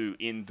to do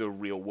in the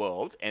real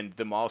world, and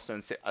the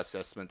milestone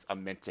assessments are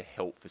meant to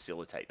help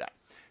facilitate that.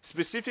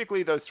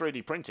 Specifically, though,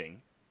 3D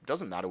printing,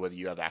 doesn't matter whether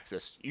you have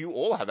access, you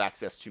all have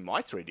access to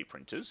my 3D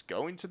printers.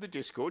 Go into the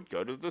Discord,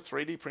 go to the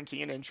 3D printing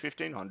in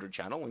ENGG1500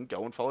 channel and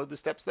go and follow the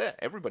steps there.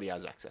 Everybody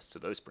has access to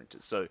those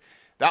printers. So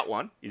that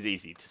one is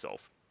easy to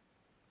solve.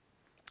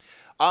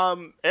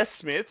 S.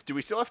 Smith, do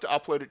we still have to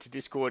upload it to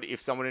Discord if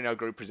someone in our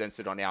group presents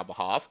it on our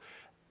behalf?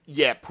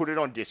 Yeah, put it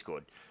on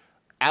Discord.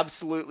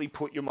 Absolutely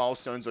put your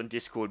milestones on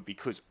Discord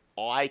because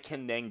I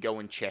can then go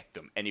and check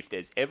them. And if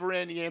there's ever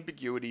any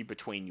ambiguity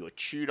between your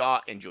tutor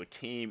and your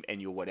team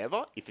and your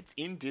whatever, if it's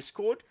in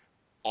Discord,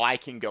 I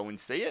can go and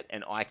see it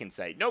and I can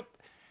say, nope,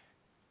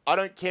 I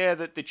don't care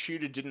that the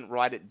tutor didn't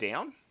write it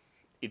down.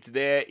 It's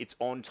there, it's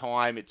on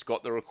time, it's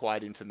got the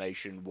required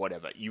information,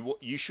 whatever.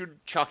 You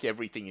should chuck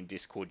everything in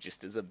Discord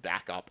just as a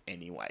backup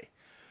anyway.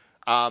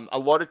 A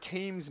lot of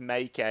teams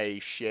make a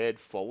shared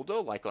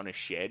folder, like on a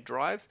shared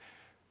drive,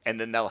 and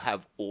then they'll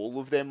have all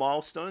of their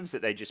milestones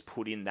that they just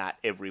put in that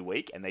every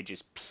week, and they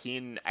just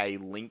pin a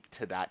link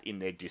to that in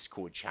their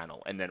Discord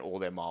channel, and then all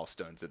their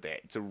milestones are there.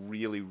 It's a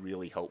really,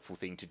 really helpful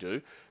thing to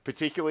do,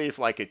 particularly if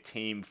like a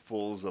team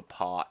falls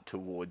apart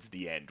towards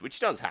the end,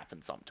 which does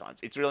happen sometimes.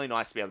 It's really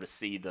nice to be able to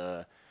see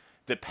the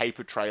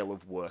paper trail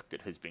of work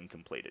that has been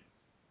completed.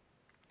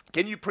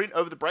 Can you print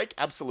over the break?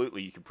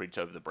 Absolutely, you can print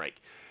over the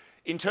break.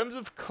 In terms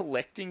of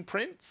collecting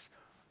prints,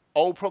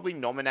 I'll probably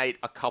nominate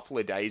a couple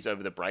of days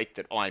over the break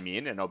that I'm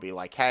in, and I'll be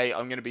like, hey,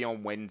 I'm going to be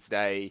on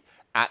Wednesday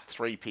at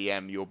 3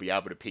 p.m. You'll be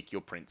able to pick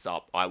your prints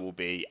up. I will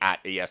be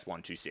at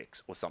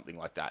ES126 or something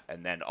like that.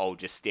 And then I'll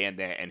just stand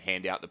there and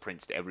hand out the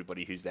prints to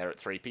everybody who's there at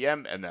 3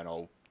 p.m. And then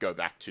I'll go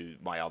back to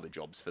my other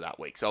jobs for that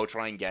week. So I'll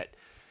try and get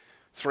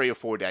 3 or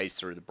 4 days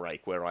through the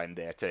break where I'm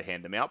there to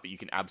hand them out, but you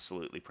can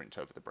absolutely print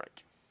over the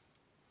break.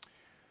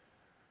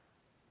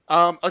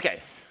 Okay,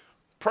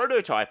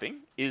 prototyping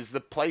is the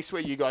place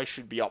where you guys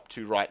should be up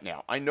to right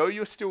now. I know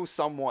you're still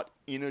somewhat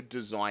in a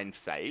design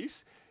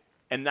phase,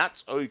 and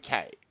that's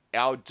okay.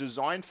 Our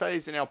design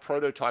phase and our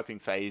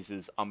prototyping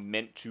phases are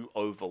meant to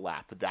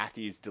overlap. That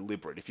is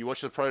deliberate. If you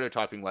watch the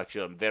prototyping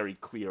lecture, I'm very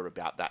clear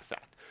about that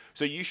fact.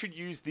 So you should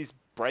use this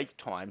break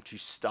time to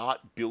start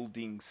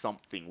building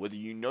something. Whether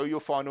you know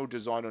your final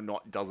design or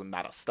not, doesn't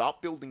matter.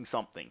 Start building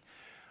something.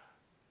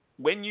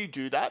 When you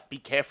do that, be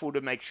careful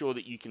to make sure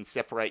that you can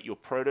separate your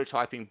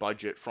prototyping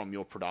budget from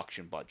your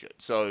production budget.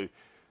 So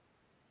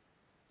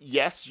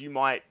yes, you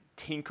might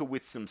tinker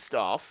with some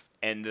stuff,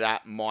 and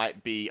that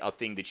might be a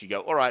thing that you go,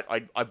 all right,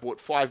 I bought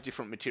 5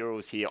 different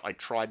materials here. I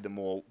tried them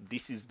all.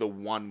 This is the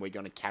one we're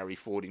going to carry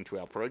forward into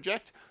our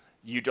project.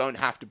 You don't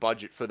have to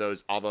budget for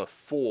those other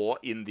 4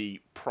 in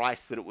the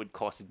price that it would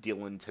cost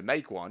Dylan to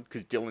make one,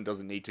 because Dylan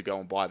doesn't need to go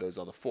and buy those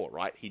other 4,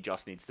 right? He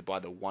just needs to buy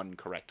the one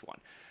correct one.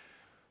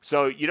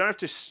 So you don't have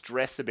to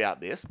stress about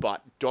this,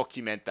 but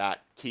document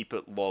that, keep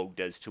it logged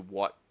as to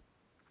what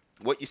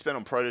you spend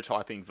on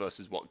prototyping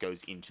versus what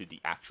goes into the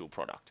actual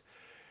product.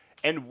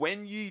 And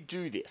when you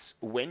do this,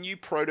 when you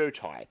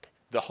prototype,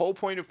 the whole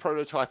point of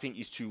prototyping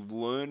is to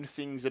learn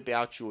things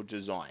about your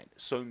design.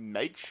 So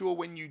make sure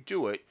when you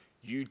do it,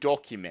 you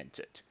document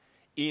it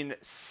in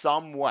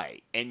some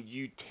way, and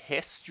you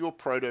test your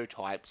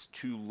prototypes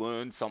to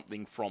learn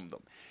something from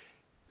them.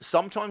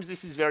 Sometimes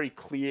this is very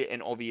clear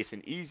and obvious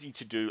and easy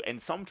to do,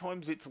 and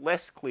sometimes it's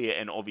less clear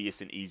and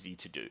obvious and easy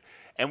to do.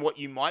 And what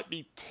you might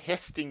be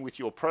testing with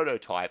your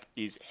prototype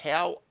is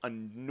how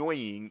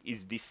annoying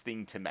is this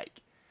thing to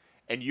make.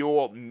 And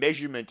your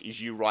measurement is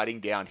you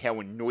writing down how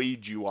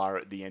annoyed you are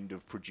at the end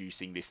of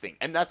producing this thing.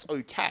 And that's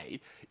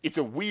okay. It's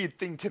a weird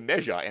thing to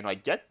measure, and I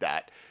get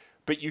that.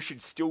 But you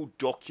should still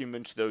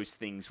document those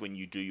things when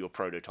you do your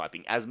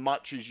prototyping as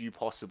much as you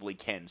possibly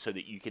can, so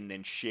that you can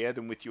then share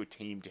them with your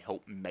team to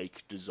help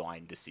make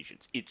design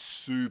decisions. It's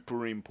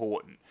super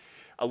important.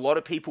 A lot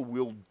of people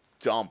will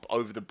dump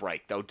over the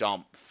break. They'll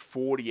dump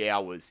 40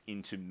 hours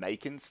into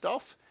making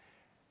stuff.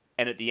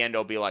 And at the end,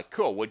 I'll be like,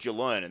 cool, what'd you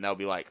learn? And they'll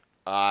be like,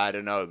 I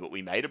don't know, but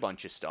we made a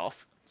bunch of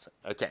stuff. So,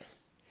 okay.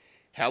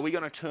 How are we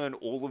going to turn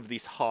all of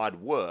this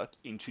hard work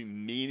into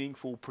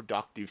meaningful,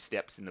 productive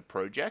steps in the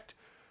project?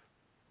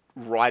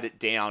 Write it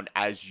down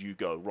as you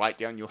go. Write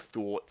down your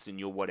thoughts and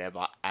your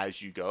whatever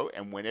as you go.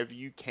 And whenever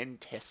you can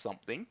test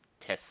something,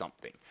 test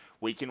something.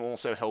 We can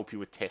also help you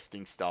with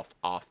testing stuff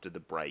after the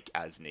break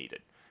as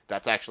needed.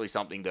 That's actually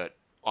something that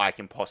I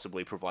can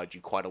possibly provide you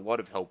quite a lot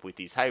of help with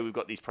is, hey, we've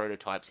got these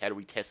prototypes. How do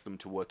we test them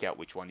to work out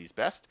which one is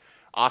best?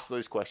 Ask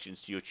those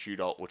questions to your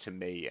tutor or to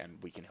me, and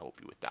we can help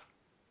you with that.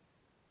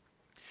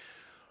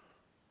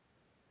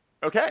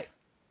 Okay.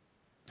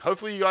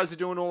 Hopefully you guys are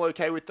doing all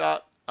okay with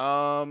that.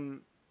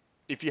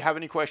 If you have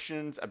any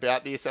questions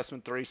about the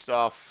assessment 3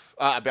 stuff,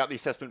 about the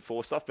assessment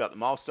 4 stuff, about the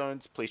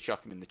milestones, please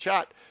chuck them in the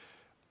chat.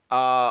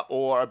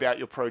 Or about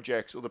your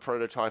projects or the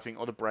prototyping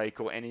or the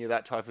break or any of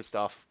that type of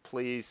stuff,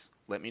 please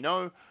let me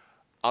know.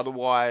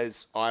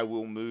 Otherwise, I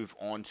will move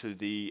on to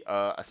the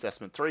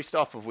assessment 3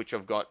 stuff, of which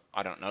I've got,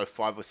 I don't know,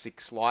 5 or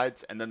 6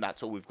 slides, and then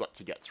that's all we've got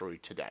to get through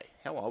today.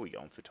 How are we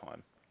going for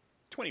time?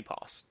 20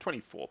 past,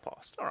 24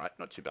 past. All right,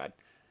 not too bad.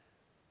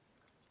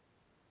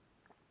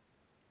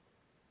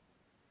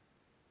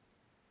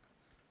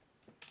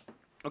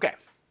 Okay.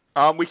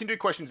 We can do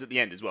questions at the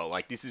end as well.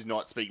 Like, this is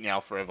not speak now,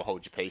 forever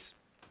hold your peace.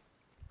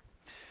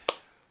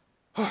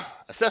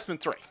 Assessment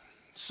 3.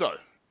 So,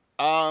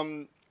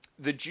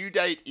 the due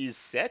date is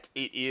set.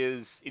 It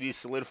is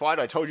solidified.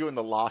 I told you in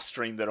the last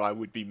stream that I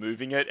would be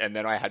moving it, and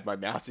then I had my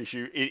mouse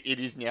issue. It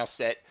is now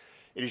set.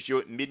 It is due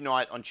at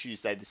midnight on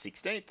Tuesday the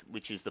 16th,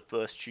 which is the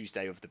first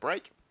Tuesday of the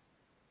break.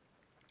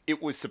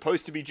 It was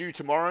supposed to be due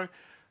tomorrow.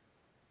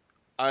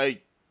 I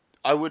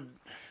would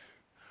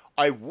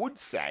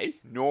say,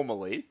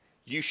 normally,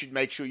 you should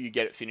make sure you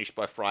get it finished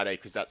by Friday,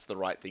 because that's the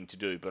right thing to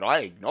do. But I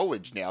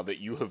acknowledge now that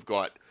you have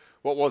got,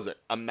 what was it?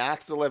 A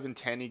Maths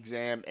 1110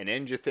 exam, an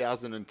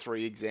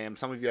ENGG1500 exam.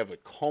 Some of you have a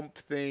comp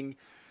thing.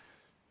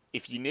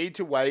 If you need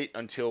to wait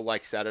until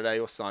like Saturday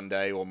or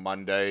Sunday or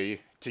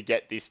Monday to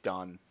get this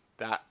done,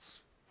 that's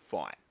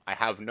fine. I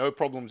have no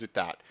problems with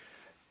that.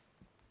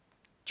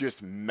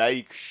 Just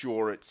make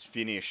sure it's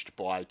finished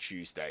by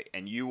Tuesday.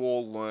 And you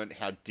all learned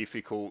how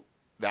difficult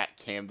that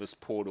Canvas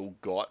portal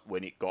got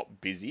when it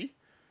got busy.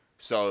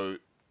 So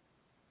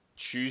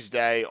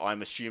Tuesday,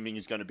 I'm assuming,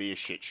 is going to be a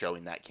shit show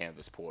in that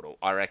Canvas portal.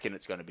 I reckon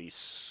it's going to be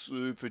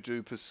super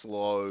duper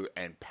slow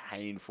and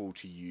painful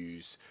to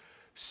use.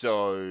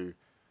 So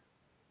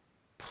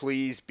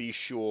please be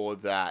sure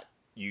that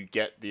you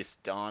get this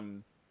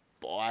done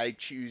by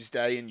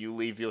Tuesday and you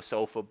leave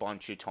yourself a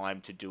bunch of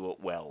time to do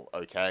it well,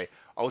 okay?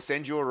 I'll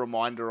send you a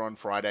reminder on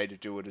Friday to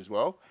do it as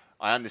well.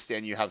 I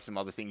understand you have some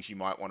other things you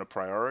might want to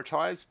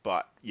prioritize,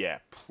 but yeah,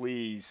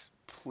 please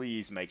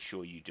make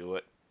sure you do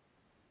it.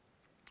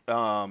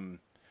 Yeah,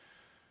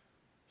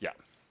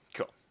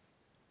 cool.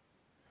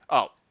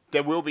 Oh,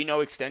 there will be no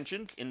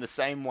extensions in the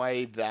same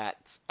way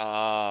that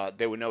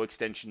there were no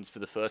extensions for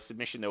the first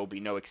submission. There will be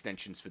no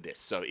extensions for this.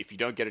 So if you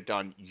don't get it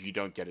done, you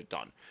don't get it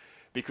done.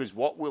 Because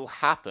what will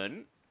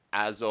happen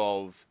as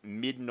of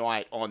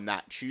midnight on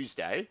that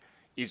Tuesday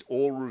is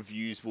all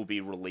reviews will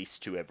be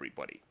released to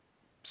everybody.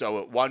 So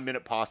at 1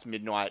 minute past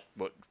midnight,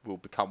 what will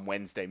become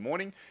Wednesday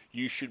morning,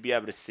 you should be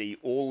able to see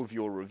all of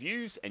your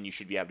reviews and you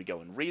should be able to go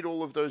and read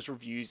all of those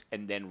reviews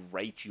and then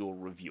rate your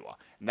reviewer.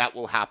 And that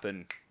will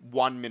happen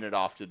 1 minute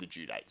after the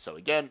due date. So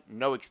again,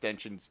 no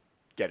extensions,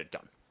 get it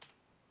done.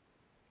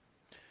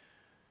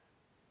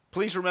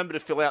 Please remember to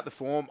fill out the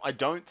form. I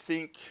don't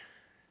think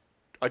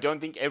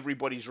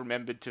everybody's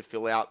remembered to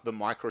fill out the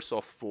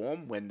Microsoft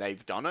form when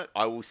they've done it.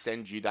 I will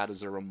send you that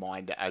as a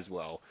reminder as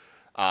well.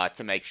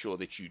 To make sure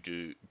that you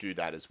do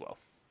that as well.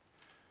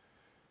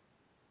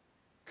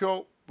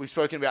 Cool. We've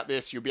spoken about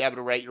this. You'll be able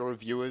to rate your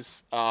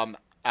reviewers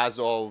as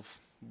of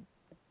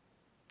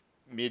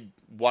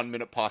 1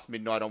 minute past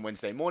midnight on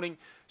Wednesday morning.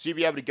 So you'll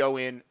be able to go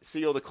in,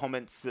 see all the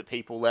comments that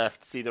people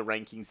left, see the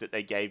rankings that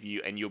they gave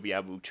you, and you'll be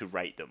able to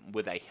rate them.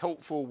 Were they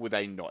helpful? Were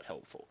they not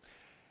helpful?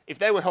 If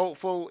they were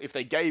helpful, if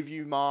they gave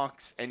you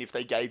marks, and if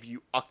they gave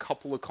you a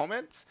couple of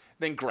comments,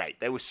 then great.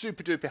 They were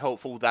super duper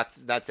helpful.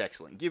 That's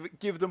excellent.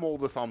 Give them all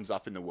the thumbs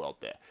up in the world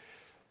there.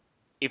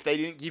 If they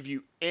didn't give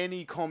you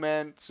any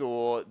comments,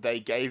 or they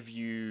gave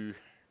you,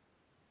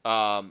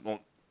 or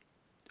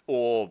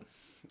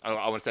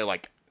I want to say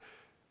like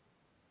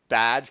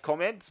bad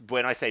comments.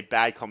 When I say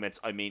bad comments,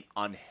 I mean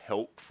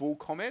unhelpful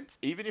comments.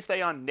 Even if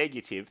they are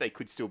negative, they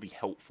could still be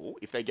helpful.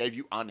 If they gave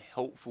you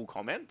unhelpful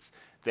comments,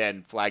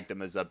 then flag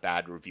them as a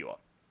bad reviewer.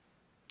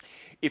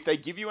 If they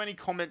give you any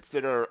comments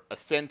that are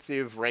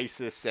offensive,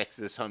 racist,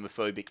 sexist,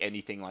 homophobic,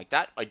 anything like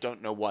that, I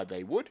don't know why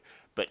they would,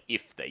 but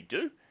if they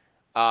do,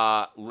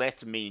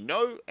 let me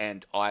know,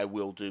 and I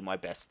will do my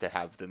best to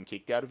have them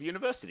kicked out of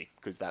university,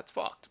 because that's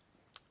fucked.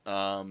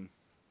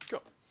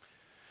 Cool.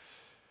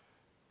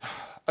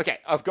 Okay,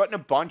 I've gotten a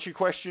bunch of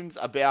questions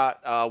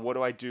about what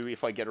do I do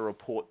if I get a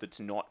report that's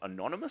not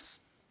anonymous,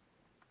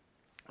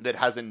 that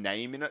has a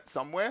name in it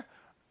somewhere.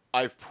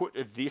 I've put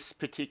this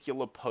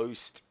particular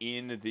post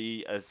in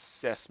the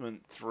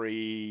Assessment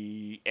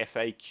 3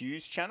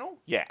 FAQs channel.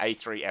 Yeah,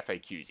 A3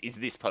 FAQs is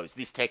this post.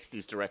 This text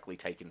is directly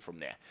taken from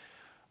there.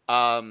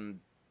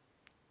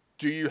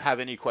 Do you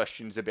have any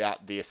questions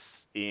about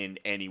this in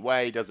any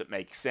way? Does it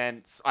make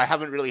sense? I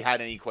haven't really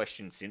had any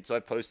questions since I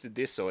posted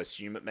this, so I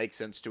assume it makes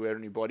sense to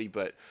anybody,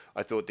 but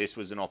I thought this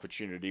was an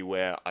opportunity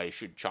where I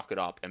should chuck it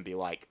up and be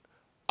like,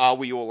 are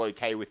we all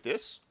okay with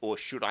this? Or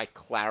should I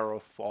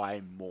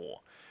clarify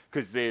more?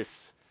 Because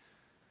these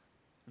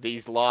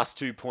last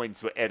 2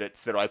 points were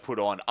edits that I put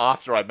on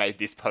after I made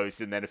this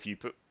post, and then a few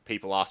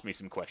people asked me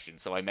some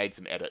questions, so I made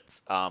some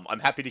edits. I'm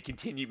happy to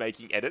continue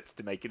making edits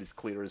to make it as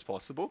clear as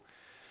possible.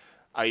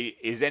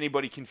 Is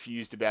anybody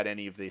confused about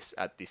any of this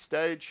at this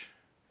stage?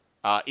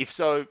 If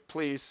so,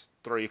 please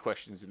throw your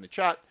questions in the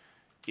chat.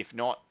 If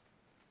not,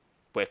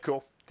 we're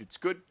cool. It's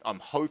good. I'm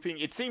hoping.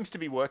 It seems to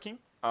be working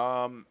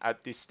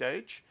at this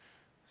stage.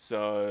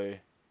 So,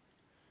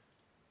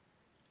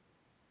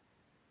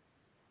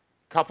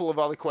 couple of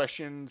other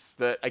questions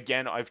that,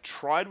 again, I've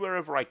tried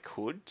wherever I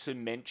could to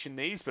mention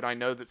these, but I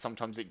know that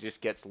sometimes it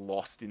just gets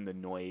lost in the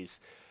noise.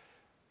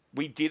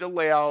 We did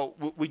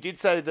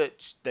say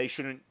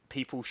that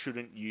people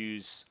shouldn't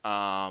use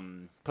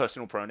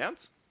personal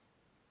pronouns.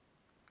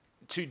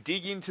 To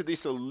dig into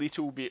this a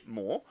little bit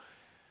more,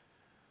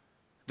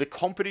 the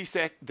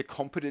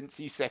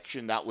competency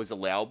section that was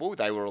allowable,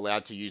 they were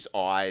allowed to use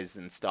I's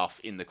and stuff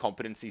in the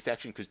competency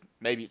section, because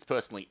maybe it's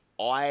personally,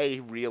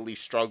 I really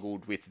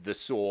struggled with the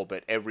SAW,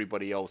 but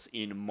everybody else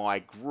in my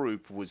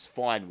group was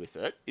fine with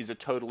it, is a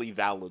totally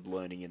valid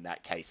learning in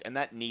that case. And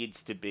that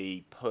needs to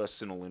be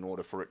personal in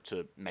order for it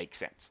to make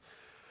sense.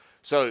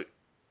 So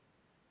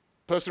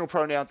personal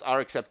pronouns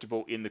are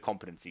acceptable in the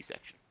competency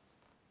section.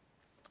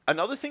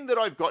 Another thing that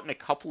I've gotten a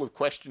couple of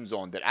questions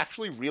on that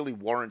actually really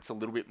warrants a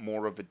little bit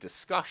more of a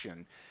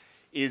discussion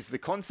is the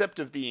concept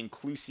of the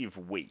inclusive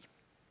we.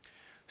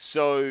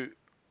 So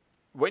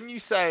when you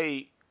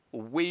say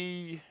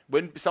we,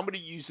 when somebody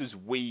uses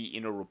we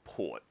in a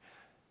report,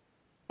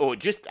 or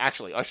just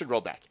actually, I should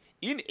roll back.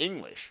 In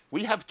English,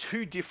 we have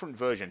two different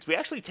versions. We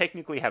actually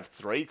technically have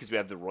three because we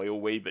have the royal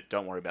we, but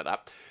don't worry about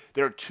that.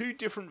 there are two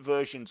different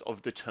versions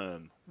of the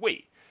term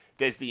we.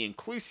 There's the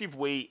inclusive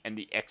we and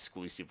the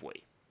exclusive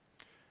we.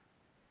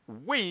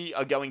 We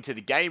are going to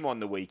the game on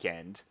the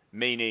weekend,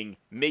 meaning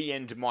me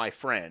and my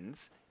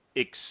friends,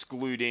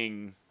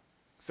 excluding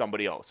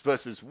somebody else,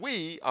 versus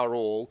we are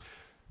all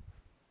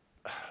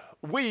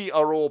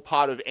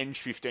part of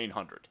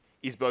ENGG1500,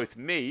 is both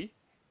me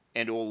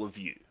and all of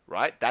you,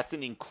 right? That's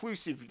an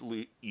inclusive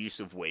use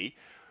of we.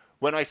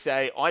 When I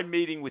say I'm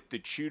meeting with the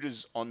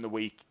tutors on the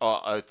week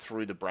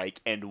through the break,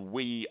 and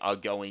we are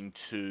going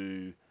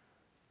to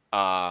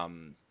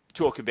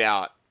talk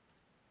about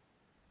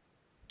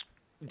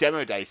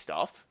demo day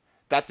stuff,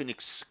 that's an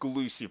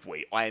exclusive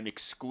we. I am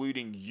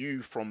excluding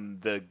you from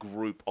the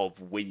group of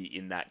we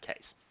in that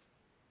case.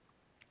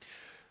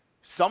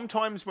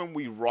 Sometimes when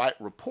we write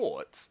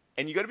reports,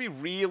 and you got to be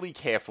really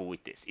careful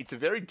with this, it's a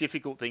very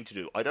difficult thing to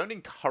do. I don't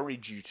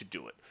encourage you to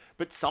do it,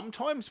 but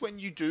sometimes when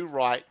you do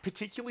write,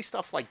 particularly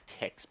stuff like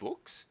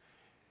textbooks,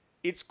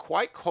 it's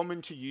quite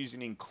common to use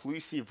an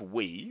inclusive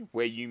we,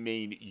 where you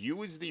mean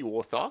you as the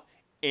author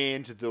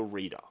and the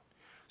reader.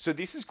 So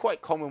this is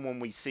quite common when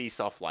we see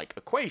stuff like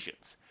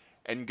equations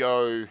and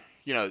go,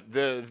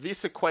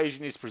 this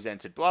equation is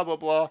presented blah, blah,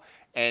 blah.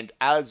 And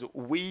as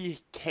we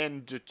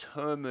can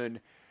determine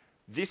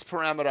this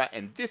parameter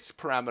and this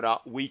parameter,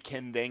 we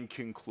can then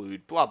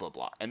conclude blah, blah,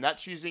 blah. And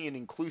that's using an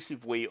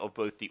inclusive we of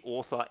both the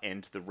author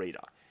and the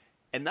reader.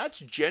 And that's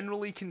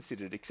generally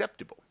considered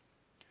acceptable.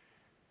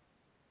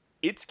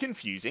 It's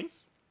confusing,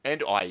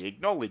 and I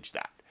acknowledge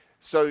that.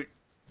 So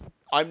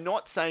I'm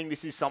not saying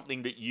this is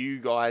something that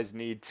you guys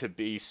need to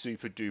be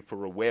super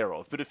duper aware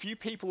of, but a few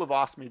people have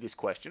asked me this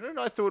question, and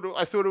I thought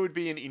it would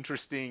be an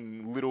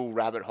interesting little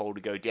rabbit hole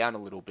to go down a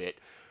little bit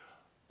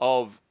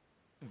of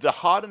the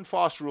hard and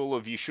fast rule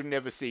of you should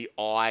never see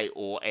I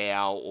or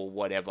our or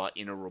whatever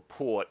in a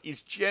report is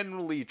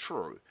generally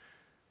true.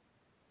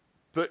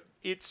 But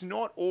it's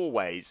not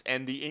always,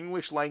 and the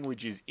English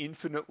language is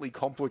infinitely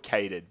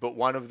complicated, but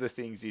one of the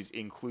things is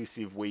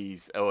inclusive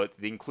we's, or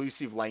the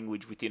inclusive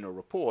language within a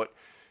report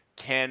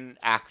can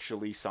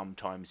actually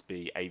sometimes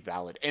be a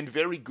valid and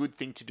very good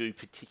thing to do,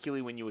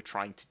 particularly when you are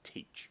trying to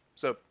teach.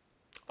 So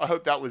I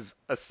hope that was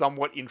a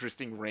somewhat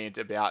interesting rant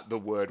about the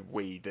word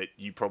we that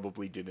you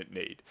probably didn't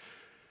need.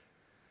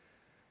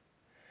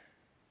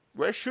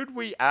 Where should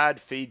we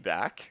add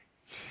feedback?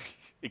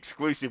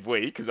 Exclusive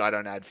we, because I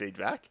don't add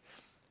feedback,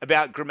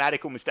 about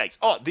grammatical mistakes.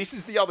 Oh, this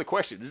is the other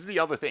question. This is the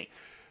other thing.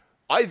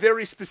 I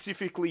very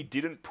specifically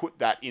didn't put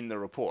that in the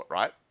report,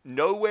 right?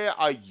 Nowhere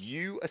are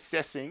you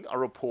assessing a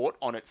report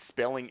on its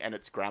spelling and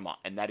its grammar,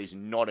 and that is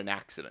not an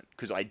accident,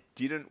 because I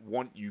didn't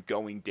want you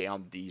going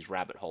down these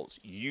rabbit holes.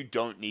 You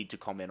don't need to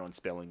comment on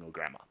spelling or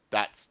grammar.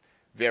 That's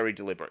very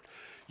deliberate.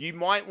 You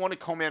might want to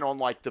comment on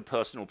like the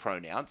personal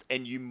pronouns,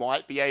 and you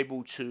might be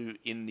able to,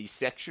 in the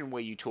section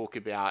where you talk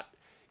about,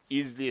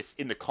 is this,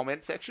 in the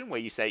comment section where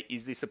you say,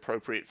 is this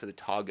appropriate for the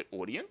target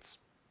audience?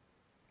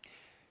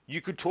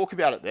 You could talk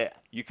about it there.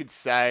 You could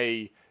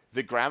say,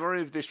 the grammar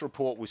of this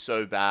report was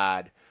so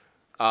bad.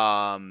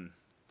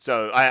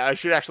 So I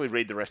should actually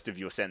read the rest of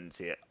your sentence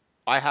here.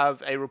 I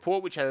have a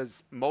report which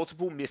has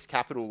multiple missed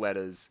capital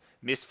letters,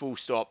 missed full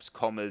stops,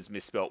 commas,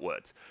 misspelt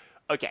words.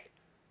 Okay,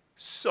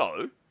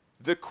 so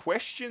the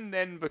question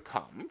then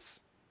becomes,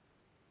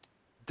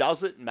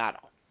 does it matter?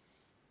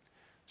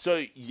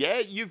 So yeah,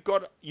 you've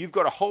got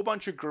a whole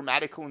bunch of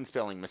grammatical and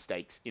spelling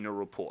mistakes in a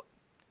report.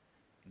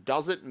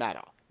 Does it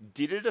matter?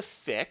 Did it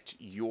affect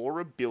your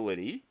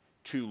ability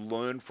to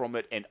learn from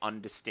it and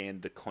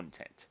understand the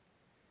content?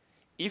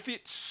 If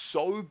it's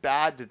so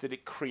bad that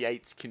it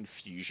creates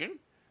confusion,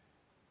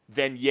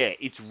 then yeah,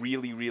 it's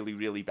really, really,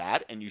 really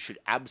bad, and you should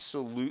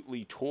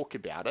absolutely talk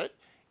about it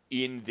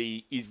in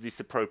the, is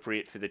this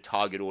appropriate for the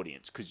target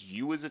audience? Because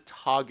you as a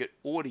target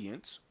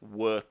audience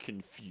were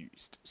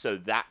confused. So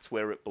that's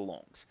where it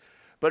belongs.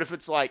 But if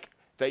it's like,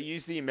 they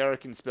use the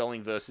American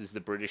spelling versus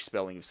the British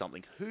spelling of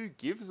something, who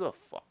gives a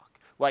fuck?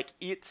 Like,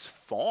 it's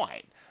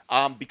fine,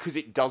 because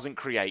it doesn't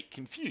create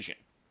confusion.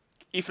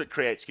 If it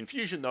creates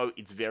confusion, though,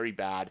 it's very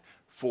bad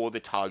for the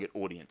target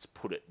audience.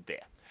 Put it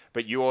there.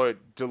 But you're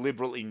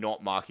deliberately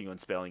not marking on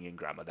spelling and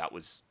grammar. That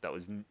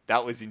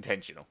was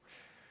intentional.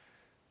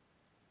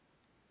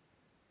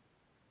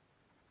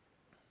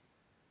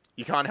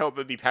 You can't help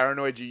but be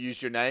paranoid you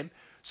used your name.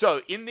 So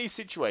in these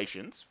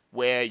situations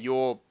where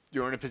you're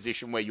in a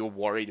position where you're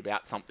worried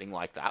about something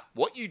like that,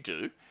 what you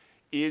do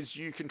is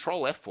you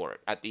control F for it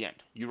at the end.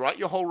 You write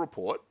your whole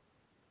report,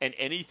 and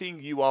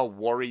anything you are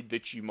worried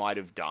that you might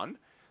have done,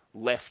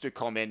 left a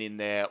comment in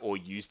there or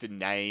used a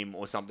name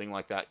or something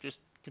like that, just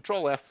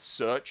control F,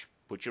 search,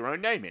 put your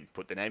own name in,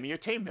 put the name of your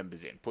team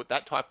members in, put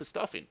that type of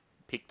stuff in,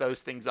 pick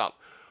those things up.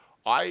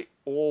 I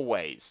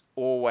always,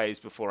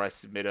 before I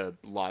submit a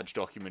large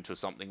document or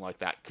something like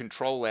that,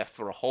 control F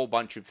for a whole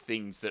bunch of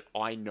things that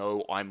I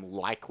know I'm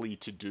likely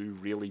to do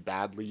really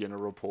badly in a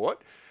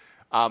report.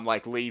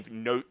 Like leave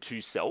note to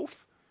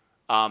self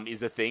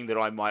is a thing that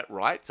I might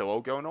write, so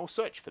I'll go and I'll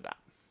search for that.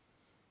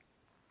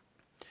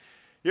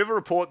 You have a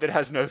report that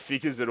has no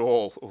figures at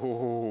all,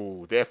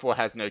 ooh, therefore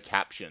has no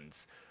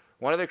captions.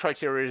 One of the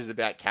criteria is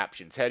about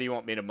captions. How do you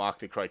want me to mark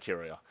the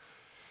criteria?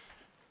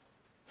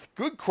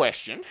 Good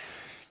question.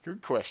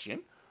 Good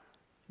question.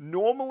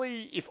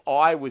 Normally, if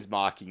I was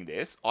marking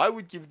this, I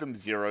would give them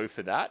 0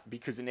 for that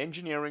because an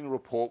engineering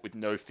report with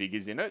no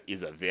figures in it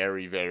is a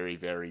very, very,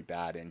 very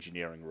bad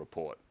engineering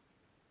report.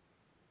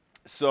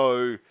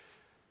 So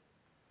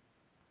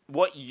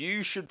what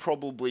you should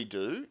probably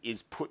do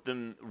is put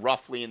them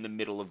roughly in the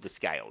middle of the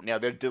scale. Now,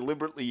 there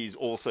deliberately is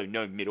also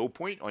no middle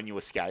point on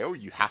your scale.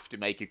 You have to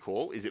make a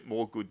call. Is it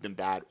more good than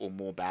bad or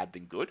more bad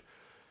than good?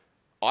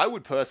 I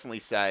would personally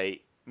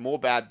say more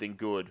bad than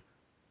good.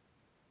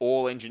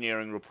 All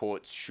engineering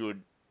reports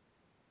should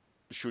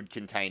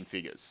contain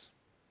figures.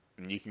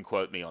 And you can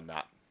quote me on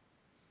that.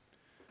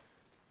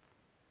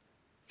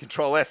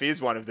 Control F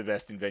is one of the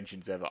best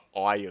inventions ever.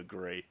 I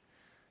agree.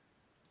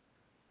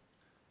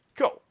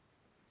 Cool.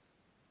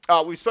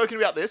 We've spoken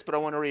about this, but I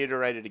want to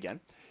reiterate it again.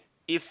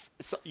 If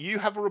you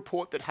have a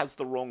report that has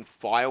the wrong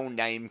file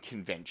name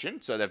convention,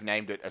 so they've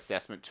named it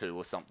Assessment 2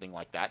 or something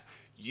like that,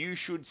 you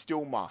should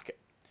still mark it.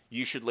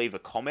 You should leave a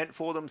comment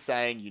for them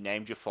saying you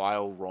named your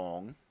file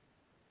wrong,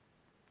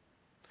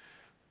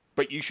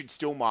 but you should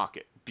still mark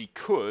it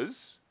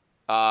because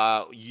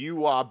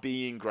you are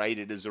being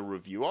graded as a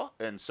reviewer,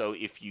 and so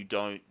if you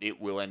don't,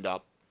 it will end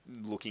up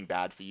looking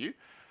bad for you.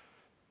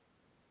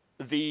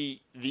 The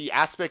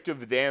aspect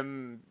of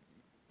them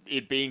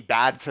it being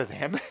bad for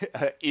them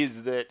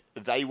is that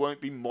they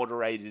won't be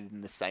moderated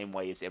in the same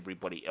way as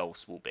everybody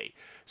else will be.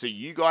 So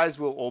you guys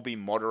will all be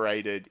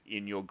moderated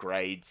in your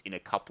grades in a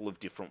couple of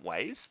different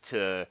ways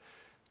to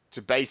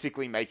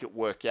basically make it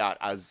work out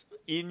as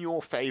in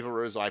your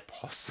favor as I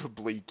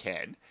possibly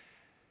can.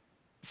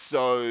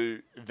 So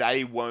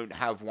they won't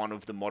have one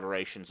of the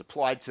moderations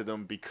applied to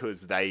them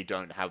because they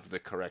don't have the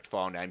correct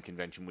file name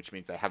convention, which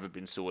means they haven't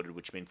been sorted,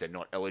 which means they're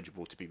not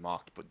eligible to be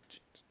marked. But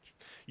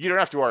you don't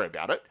have to worry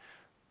about it.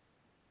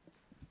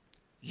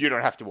 You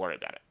don't have to worry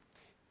about it.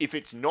 If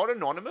it's not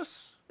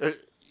anonymous,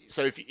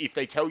 so if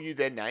they tell you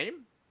their name,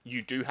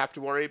 you do have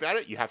to worry about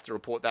it. You have to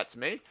report that to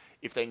me.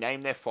 If they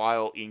name their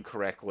file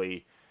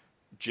incorrectly,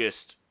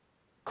 just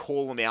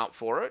call them out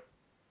for it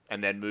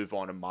and then move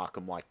on and mark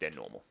them like they're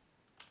normal.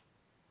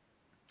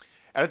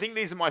 And I think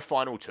these are my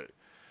final two.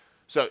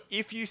 So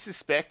if you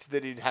suspect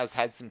that it has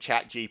had some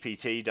chat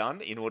GPT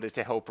done in order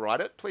to help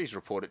write it, please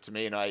report it to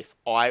me. And if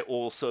I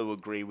also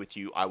agree with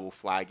you, I will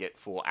flag it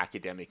for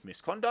academic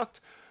misconduct.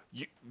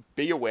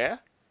 Be aware,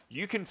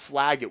 you can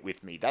flag it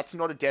with me. That's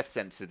not a death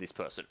sentence to this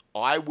person.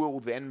 I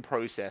will then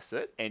process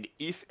it, and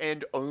if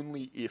and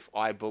only if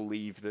I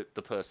believe that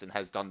the person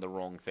has done the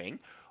wrong thing,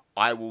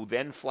 I will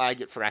then flag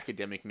it for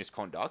academic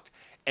misconduct,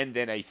 and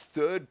then a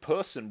third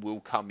person will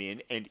come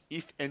in, and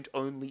if and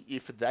only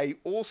if they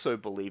also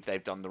believe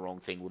they've done the wrong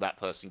thing, will that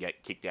person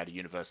get kicked out of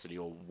university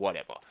or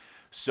whatever.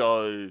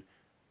 So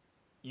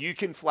you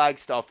can flag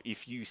stuff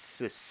if you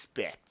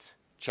suspect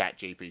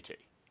ChatGPT.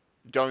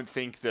 Don't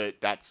think that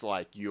that's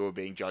like you're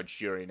being judged,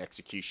 jury, and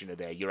executioner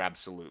there. You're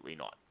absolutely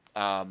not.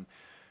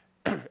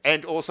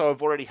 And also,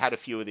 I've already had a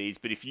few of these,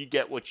 but if you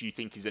get what you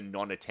think is a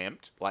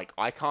non-attempt, like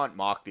I can't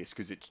mark this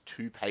because it's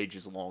 2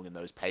 pages long and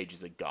those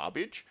pages are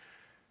garbage,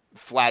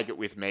 flag it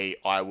with me.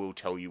 I will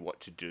tell you what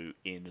to do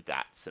in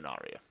that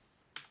scenario.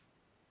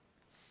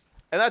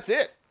 And that's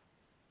it.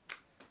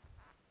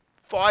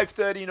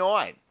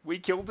 5:39. We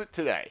killed it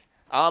today.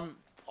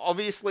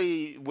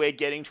 Obviously, we're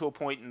getting to a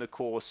point in the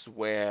course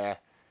where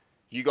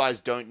you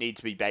guys don't need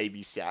to be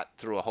babysat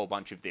through a whole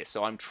bunch of this.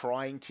 So I'm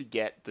trying to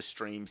get the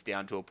streams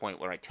down to a point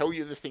where I tell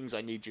you the things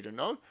I need you to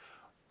know,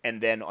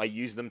 and then I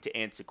use them to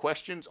answer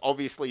questions.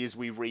 Obviously, as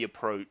we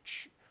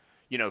reapproach,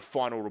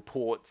 final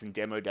reports and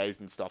demo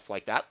days and stuff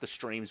like that, the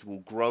streams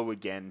will grow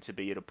again to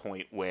be at a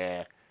point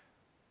where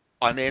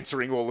I'm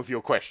answering all of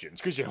your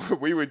questions. Because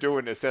we were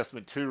doing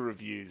assessment 2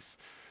 reviews.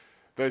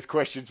 Those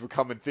questions were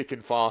coming thick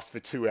and fast for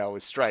 2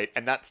 hours straight,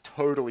 and that's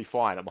totally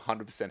fine. I'm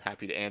 100%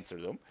 happy to answer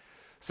them.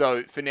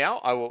 So for now,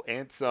 I will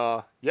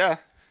answer. Yeah.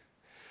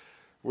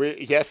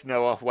 Yes,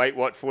 Noah. Wait,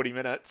 what? 40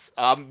 minutes.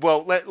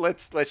 Well,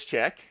 let's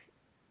check.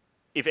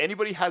 If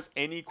anybody has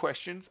any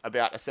questions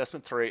about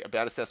Assessment 3,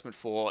 about Assessment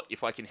 4,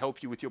 if I can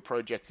help you with your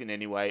projects in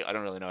any way, I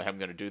don't really know how I'm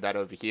going to do that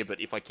over here, but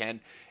if I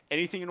can,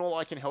 anything and all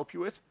I can help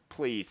you with,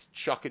 please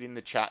chuck it in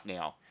the chat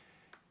now.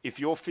 If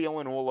you're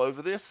feeling all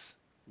over this,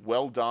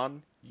 well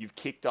done. You've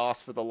kicked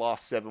ass for the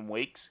last 7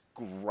 weeks.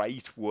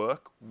 Great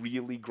work.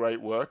 Really great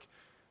work.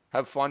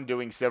 Have fun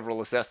doing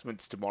several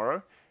assessments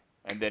tomorrow,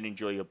 and then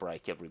enjoy your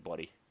break,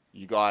 everybody.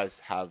 You guys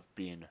have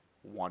been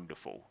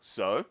wonderful.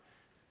 So,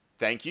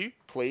 thank you.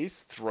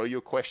 Please throw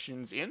your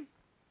questions in,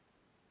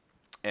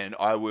 and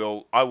I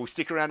will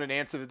stick around and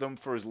answer them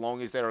for as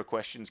long as there are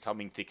questions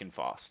coming thick and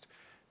fast.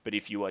 But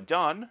if you are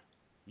done,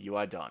 you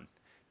are done.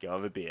 Go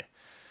have a beer.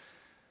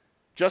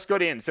 Just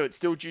got in, so it's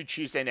still due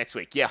Tuesday next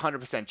week. Yeah,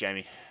 100%,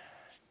 Jamie.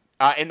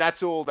 And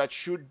that's all. That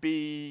should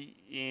be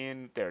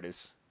in... There it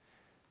is.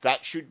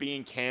 That should be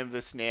in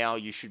Canvas now.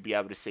 You should be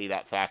able to see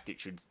that fact. It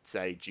should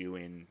say due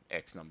in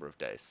X number of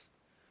days.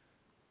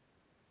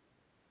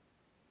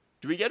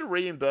 Do we get a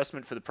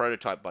reimbursement for the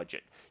prototype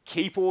budget?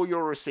 Keep all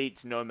your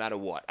receipts no matter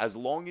what. As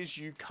long as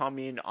you come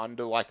in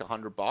under like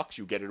 $100,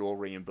 you'll get it all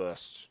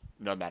reimbursed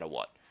no matter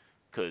what.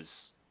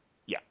 Because,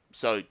 yeah,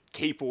 so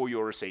keep all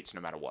your receipts no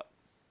matter what.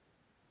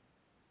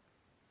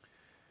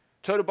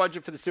 Total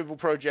budget for the civil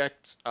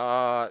project,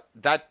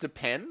 that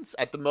depends.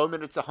 At the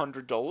moment, it's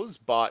 $100,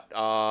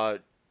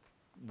 but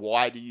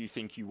why do you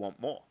think you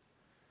want more?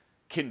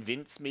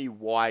 Convince me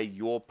why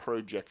your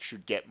project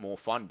should get more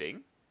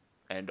funding,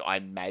 and I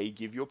may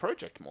give your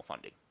project more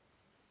funding.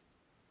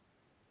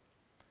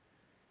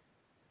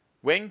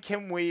 When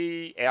can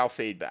we our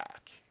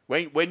feedback?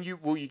 When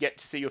will you get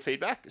to see your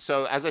feedback?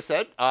 So as I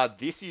said,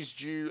 this is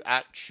due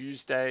at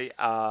Tuesday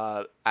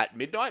at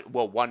midnight.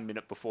 Well, 1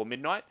 minute before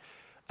midnight.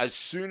 As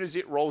soon as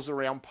it rolls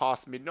around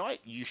past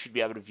midnight, you should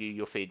be able to view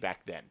your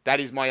feedback then. That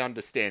is my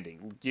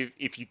understanding.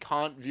 If you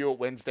can't view it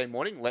Wednesday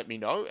morning, let me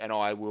know and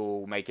I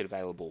will make it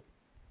available.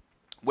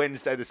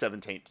 Wednesday the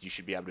 17th, you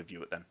should be able to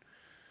view it then.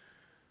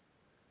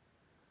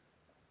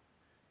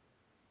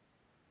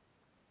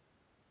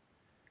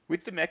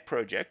 With the mech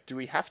project, do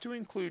we have to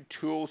include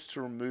tools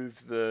to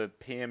remove the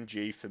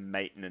PMG for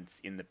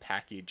maintenance in the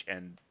package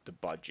and the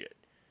budget?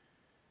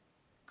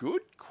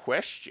 Good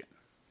question.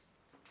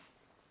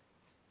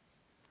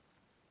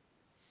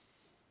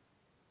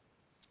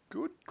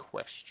 Good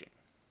question.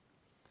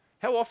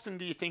 How often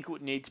do you think it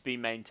would need to be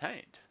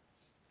maintained?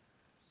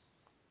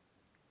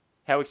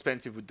 How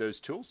expensive would those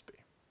tools be?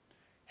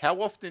 How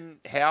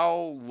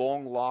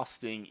long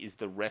lasting is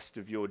the rest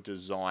of your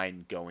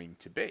design going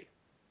to be?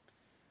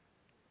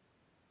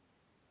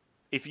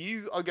 If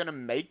you are going to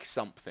make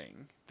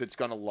something that's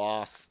going to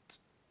last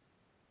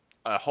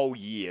a whole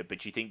year,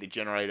 but you think the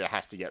generator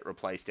has to get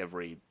replaced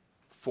every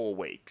 4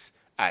 weeks,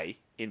 A,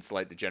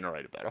 insulate the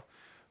generator better.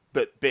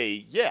 But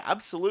B, yeah,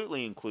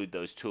 absolutely include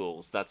those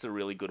tools. That's a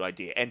really good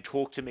idea. And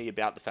talk to me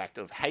about the fact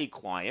of, hey,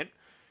 client,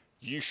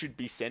 you should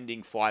be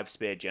sending 5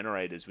 spare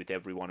generators with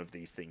every one of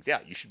these things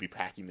out. You should be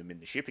packing them in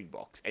the shipping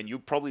box. And you'll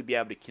probably be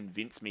able to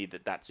convince me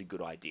that that's a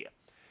good idea.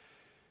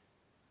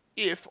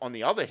 If, on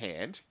the other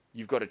hand,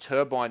 you've got a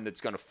turbine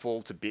that's going to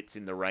fall to bits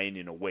in the rain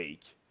in a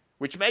week,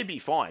 which may be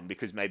fine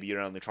because maybe you're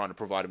only trying to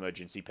provide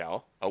emergency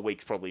power. A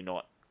week's probably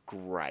not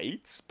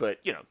great, but,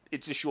 you know,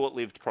 it's a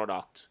short-lived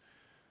product.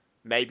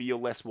 Maybe you're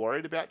less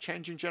worried about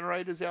changing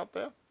generators out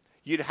there.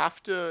 You'd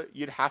have to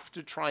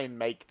try and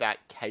make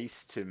that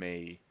case to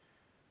me.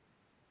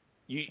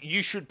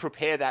 You should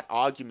prepare that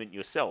argument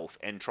yourself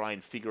and try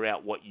and figure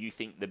out what you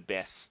think the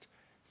best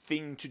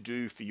thing to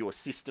do for your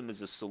system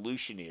as a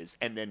solution is,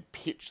 and then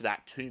pitch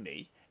that to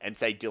me and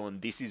say,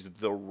 Dylan, this is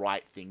the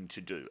right thing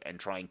to do, and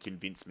try and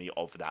convince me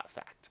of that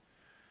fact.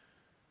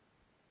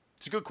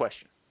 It's a good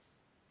question.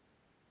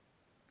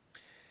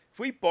 If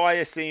we buy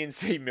a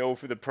CNC mill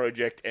for the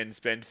project and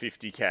spend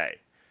 50k,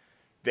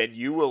 then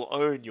you will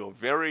own your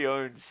very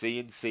own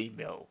CNC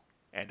mill,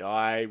 and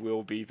I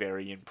will be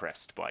very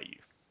impressed by you,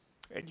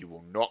 and you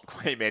will not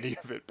claim any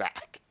of it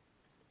back.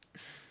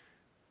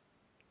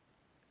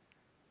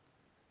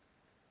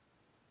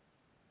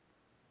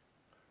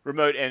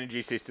 Remote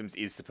energy systems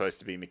is supposed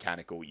to be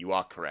mechanical. You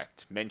are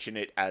correct. Mention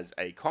it as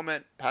a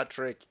comment,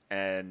 Patrick,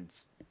 and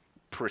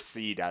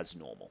proceed as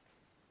normal.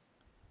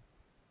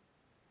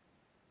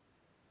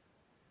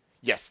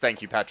 Yes,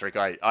 thank you, Patrick.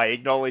 I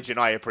acknowledge and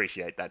I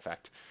appreciate that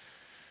fact.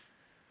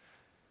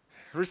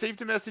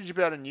 Received a message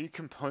about a new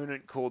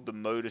component called the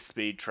motor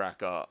speed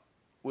tracker.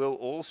 Will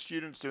all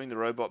students doing the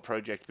robot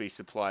project be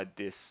supplied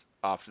this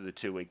after the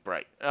 2-week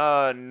break?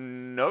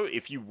 No.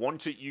 If you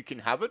want it, you can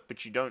have it,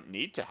 but you don't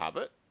need to have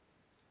it.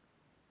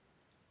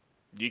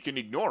 You can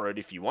ignore it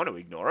if you want to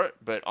ignore it,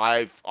 but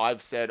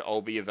I've said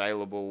I'll be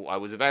available. I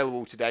was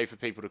available today for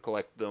people to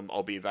collect them.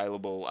 I'll be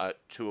available at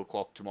 2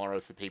 o'clock tomorrow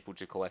for people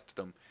to collect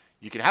them.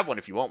 You can have one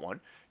if you want one.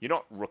 You're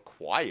not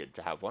required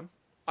to have one.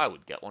 I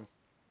would get one.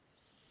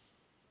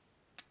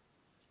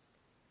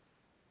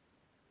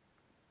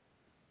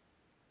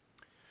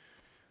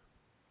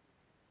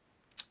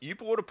 You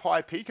bought a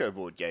Pi Pico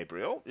board,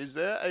 Gabriel. Is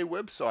there a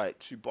website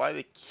to buy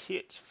the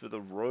kit for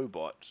the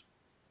robot?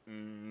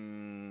 No.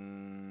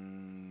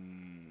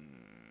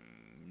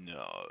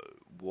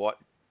 What?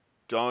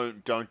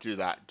 Don't do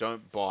that.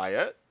 Don't buy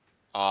it.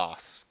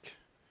 Ask.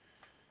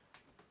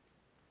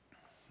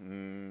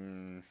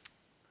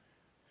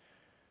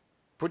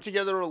 Put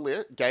together a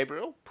list,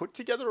 Gabriel. Put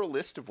together a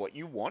list of what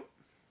you want,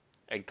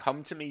 and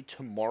come to me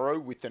tomorrow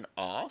with an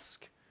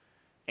ask,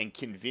 and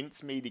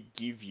convince me to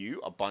give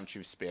you a bunch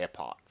of spare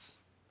parts.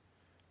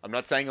 I'm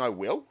not saying I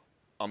will.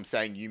 I'm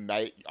saying you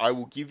may. I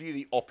will give you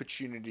the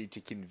opportunity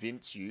to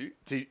convince you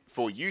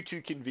for you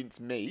to convince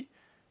me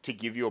to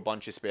give you a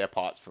bunch of spare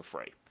parts for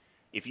free.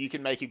 If you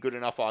can make a good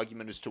enough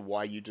argument as to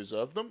why you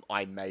deserve them,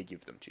 I may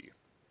give them to you.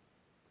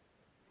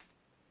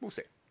 We'll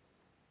see.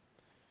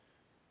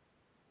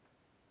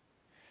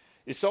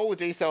 Is solar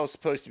decel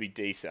supposed to be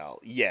decel?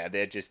 Yeah,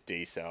 they're just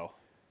decel.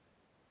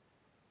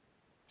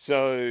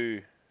 So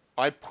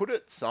I put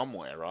it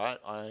somewhere, right?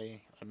 I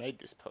made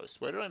this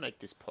post. Where did I make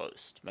this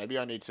post? Maybe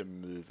I need to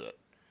move it.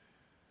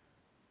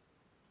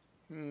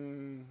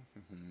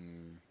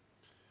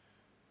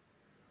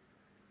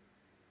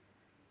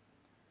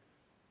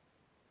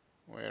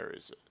 Where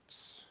is it?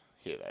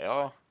 Here they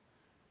are.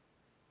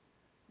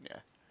 Yeah.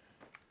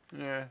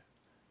 Yeah.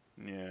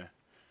 Yeah.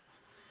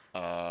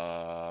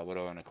 What do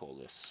I want to call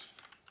this?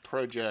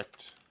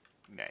 Project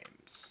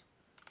names.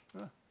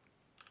 Huh.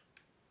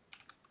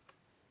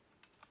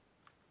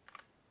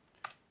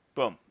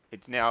 Boom.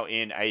 It's now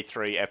in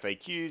A3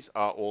 FAQs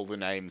are all the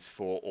names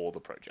for all the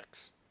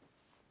projects.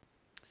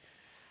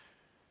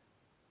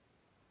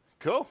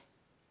 Cool.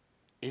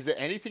 Is there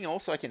anything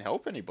else I can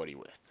help anybody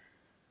with?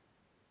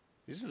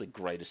 This is the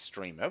greatest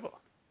stream ever.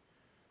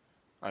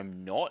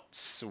 I'm not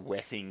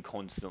sweating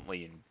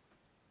constantly and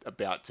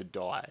about to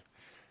die.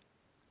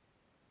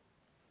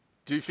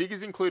 Do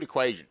figures include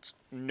equations?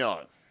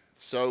 No.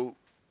 So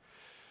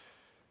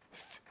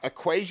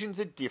equations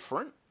are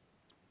different.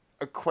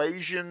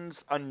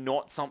 Equations are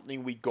not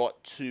something we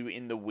got to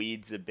in the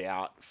weeds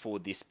about for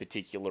this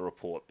particular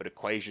report, but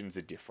equations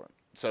are different.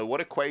 So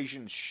what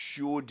equations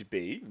should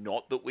be,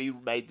 not that we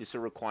made this a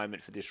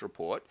requirement for this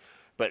report,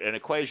 but an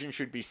equation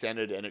should be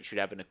centered and it should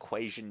have an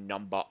equation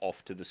number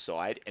off to the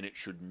side and it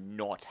should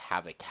not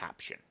have a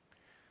caption.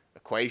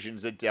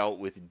 Equations are dealt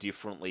with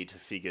differently to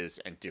figures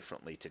and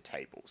differently to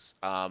tables.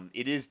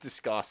 It is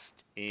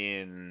discussed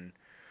in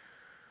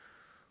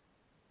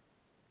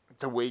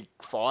the week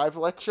 5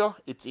 lecture.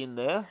 It's in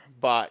there.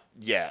 But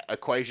yeah,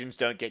 equations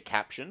don't get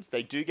captions.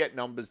 They do get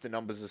numbers. The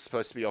numbers are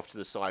supposed to be off to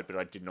the side, but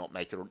I did not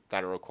make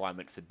that a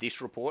requirement for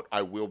this report.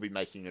 I will be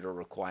making it a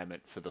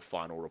requirement for the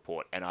final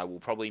report. And I will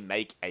probably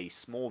make a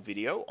small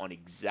video on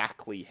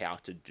exactly how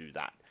to do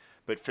that.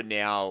 But for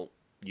now,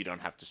 you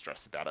don't have to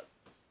stress about it.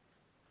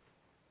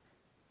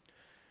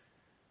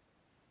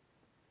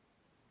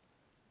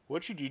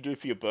 What should you do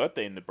for your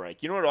birthday in the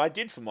break? You know what I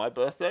did for my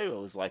birthday? It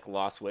was like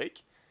last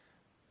week.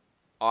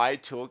 I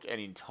took an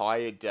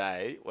entire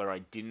day where I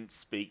didn't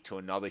speak to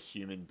another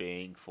human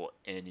being for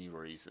any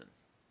reason.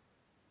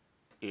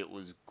 It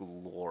was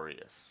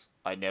glorious.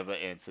 I never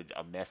answered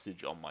a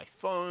message on my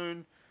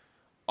phone.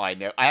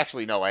 I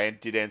actually no, I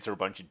did answer a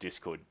bunch of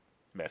Discord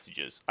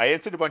messages. I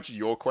answered a bunch of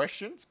your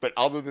questions, but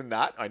other than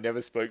that, I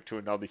never spoke to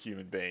another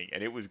human being,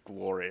 and it was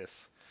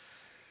glorious.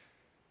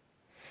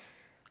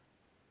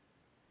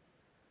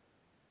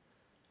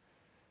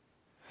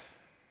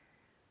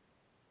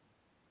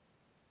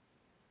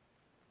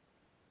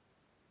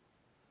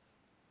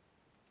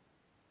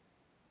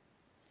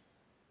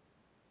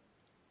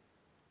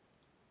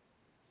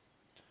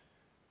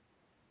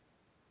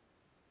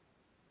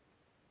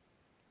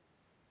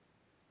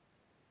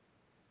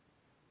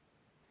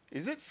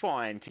 Is it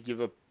fine to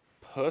give a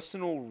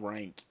personal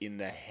rank in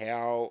the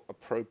how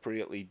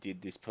appropriately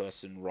did this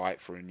person write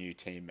for a new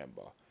team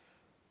member?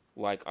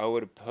 Like, I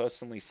would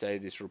personally say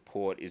this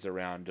report is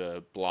around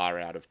a blah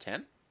out of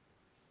 10.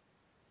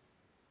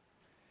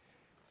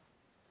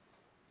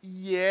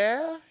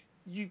 Yeah,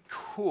 you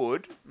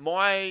could.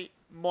 My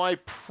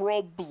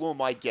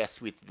problem, I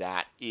guess, with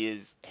that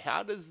is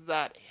how does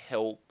that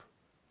help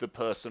the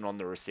person on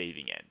the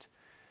receiving end?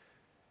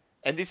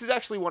 And this is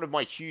actually one of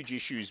my huge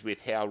issues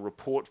with how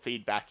report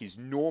feedback is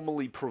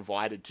normally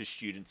provided to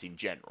students in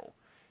general.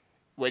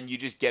 When you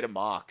just get a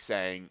mark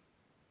saying,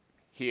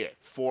 here,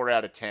 4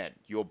 out of 10,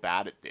 you're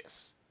bad at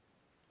this.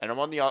 And I'm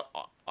on the,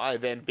 I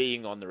then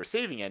being on the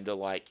receiving end are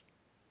like,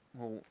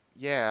 well,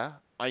 yeah,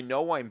 I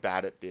know I'm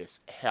bad at this.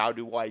 How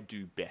do I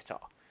do better?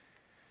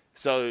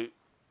 So,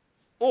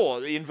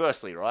 or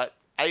inversely, right?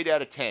 8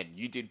 out of 10,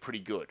 you did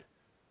pretty good.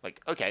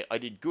 Like, okay, I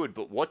did good,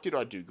 but what did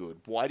I do good?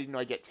 Why didn't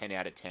I get 10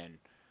 out of 10?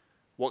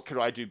 What could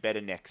I do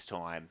better next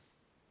time?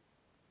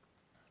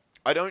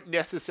 I don't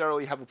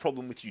necessarily have a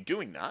problem with you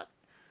doing that.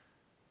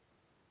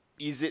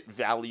 Is it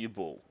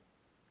valuable?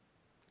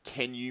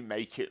 Can you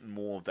make it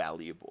more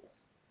valuable?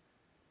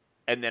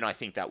 And then I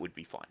think that would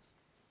be fine.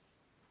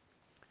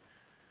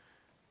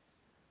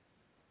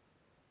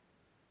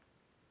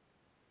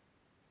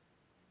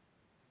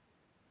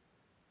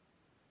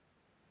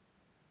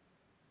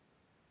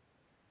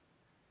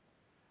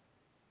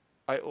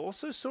 I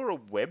also saw a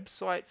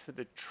website for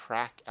the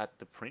track at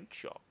the print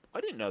shop.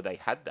 I didn't know they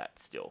had that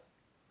still.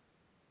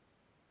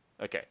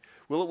 Okay.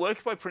 Will it work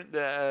if I print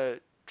the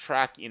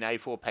track in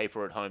A4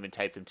 paper at home and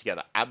tape them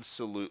together?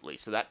 Absolutely.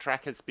 So that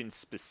track has been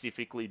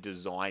specifically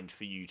designed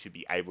for you to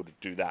be able to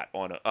do that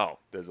on a... Oh,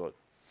 there's a...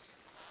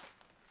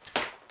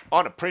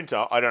 On a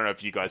printer. I don't know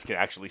if you guys can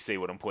actually see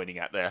what I'm pointing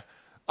at there.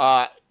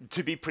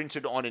 To be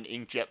printed on an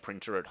inkjet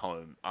printer at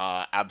home.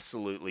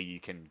 Absolutely, you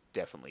can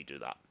definitely do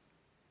that.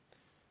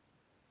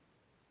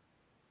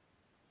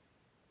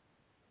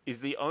 Is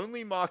the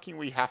only marking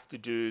we have to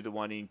do the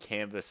one in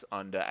Canvas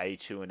under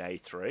A2 and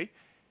A3?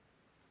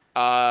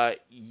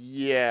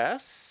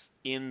 Yes,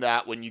 in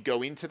that when you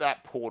go into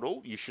that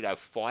portal, you should have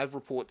 5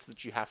 reports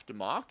that you have to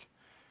mark.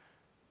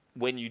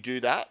 When you do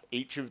that,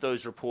 each of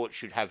those reports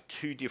should have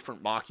 2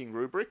 different marking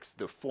rubrics,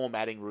 the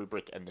formatting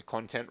rubric and the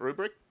content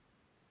rubric,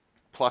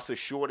 plus a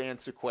short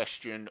answer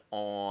question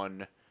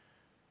on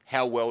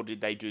how well did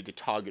they do the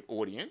target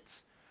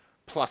audience,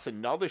 plus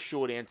another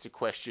short answer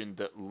question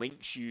that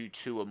links you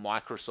to a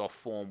Microsoft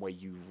form where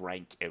you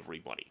rank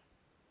everybody.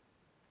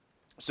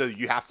 So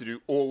you have to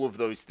do all of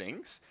those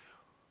things.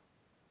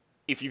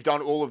 If you've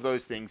done all of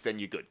those things, then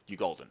you're good. You're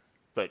golden.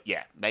 But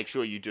yeah, make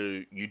sure you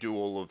do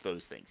all of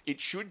those things. It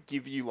should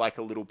give you like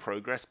a little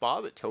progress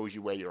bar that tells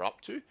you where you're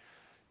up to.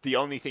 The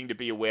only thing to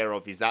be aware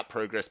of is that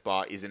progress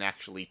bar isn't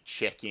actually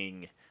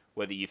checking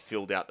whether you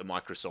filled out the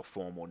Microsoft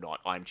form or not.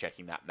 I'm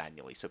checking that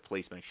manually, so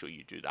please make sure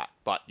you do that.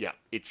 But yeah,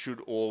 it should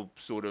all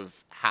sort of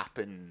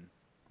happen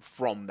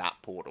from that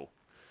portal.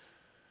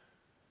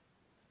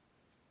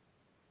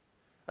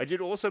 I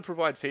did also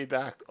provide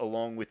feedback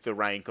along with the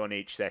rank on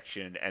each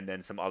section and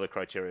then some other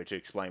criteria to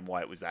explain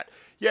why it was that.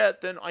 Yeah,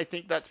 then I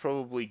think that's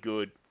probably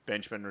good.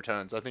 Benchman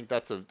returns. I think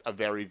that's a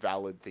very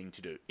valid thing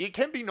to do. It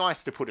can be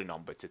nice to put a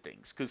number to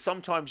things because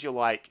sometimes you're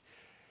like,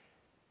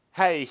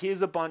 hey,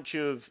 here's a bunch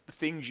of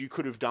things you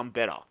could have done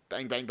better.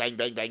 Bang, bang, bang,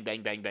 bang, bang,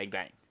 bang, bang, bang,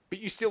 bang. But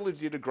you still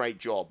did a great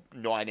job.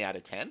 9 out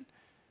of 10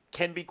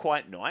 can be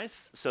quite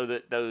nice so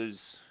that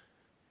those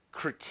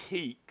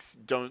critiques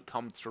don't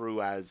come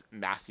through as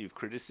massive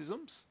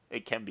criticisms.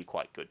 It can be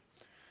quite good.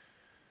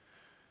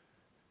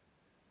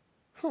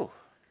 Whew.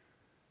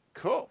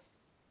 Cool.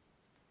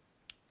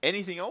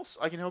 Anything else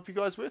I can help you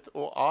guys with,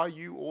 or are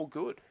you all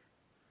good?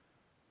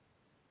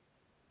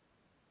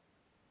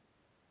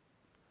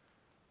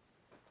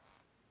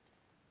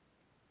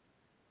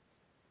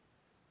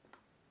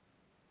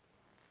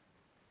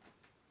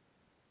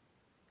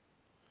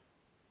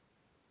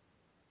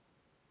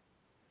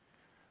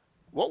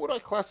 What would I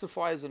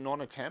classify as a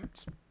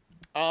non-attempt?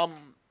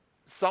 Um,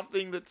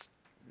 Something that's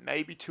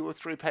maybe 2 or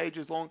 3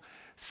 pages long,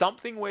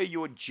 something where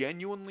you're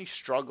genuinely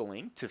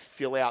struggling to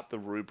fill out the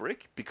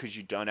rubric because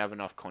you don't have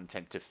enough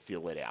content to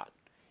fill it out.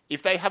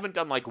 If they haven't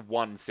done like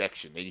one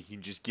section, then you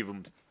can just give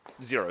them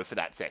 0 for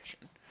that section.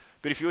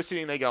 But if you're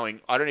sitting there going,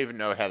 I don't even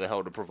know how the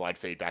hell to provide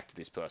feedback to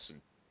this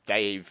person,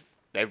 they've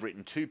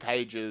written 2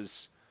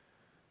 pages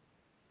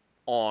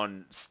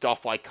on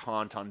stuff I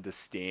can't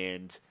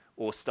understand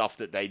or stuff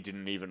that they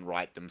didn't even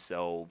write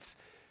themselves.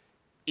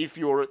 If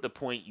you're at the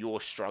point you're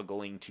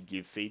struggling to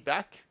give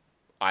feedback,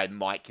 I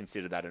might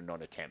consider that a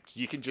non-attempt.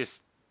 You can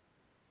just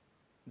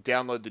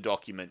download the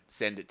document,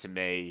 send it to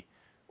me,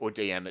 or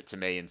DM it to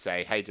me and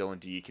say, "Hey Dylan,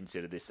 do you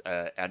consider this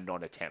a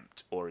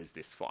non-attempt, or is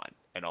this fine?"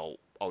 And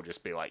I'll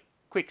just be like,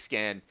 "Quick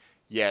scan,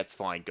 yeah, it's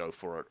fine, go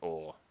for it,"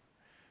 or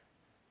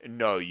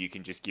no, you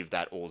can just give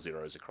that all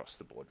zeros across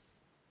the board.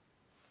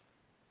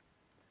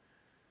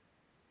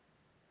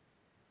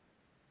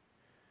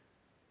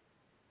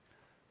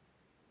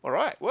 All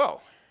right,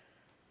 well,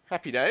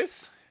 happy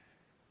days.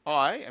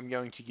 I am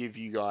going to give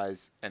you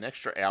guys an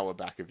extra hour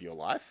back of your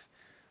life.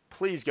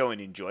 Please go and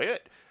enjoy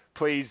it.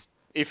 Please,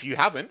 if you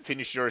haven't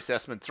finished your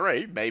assessment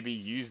 3, maybe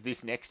use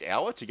this next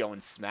hour to go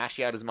and smash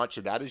out as much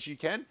of that as you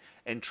can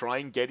and try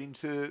and get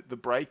into the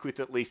break with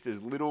at least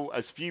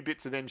as few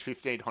bits of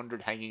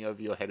ENGG1500 hanging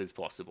over your head as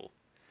possible.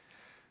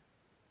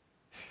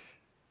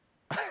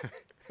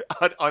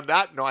 On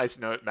that nice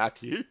note,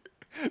 Matthew,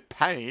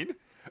 Payne,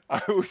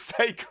 I will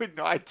say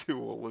goodnight to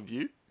all of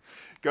you.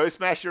 Go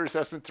smash your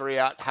assessment 3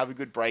 out. Have a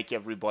good break,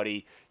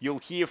 everybody. You'll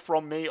hear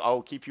from me.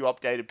 I'll keep you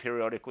updated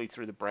periodically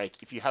through the break.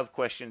 If you have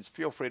questions,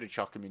 feel free to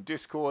chuck them in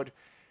Discord.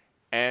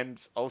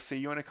 And I'll see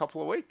you in a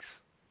couple of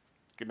weeks.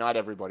 Good night,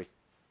 everybody.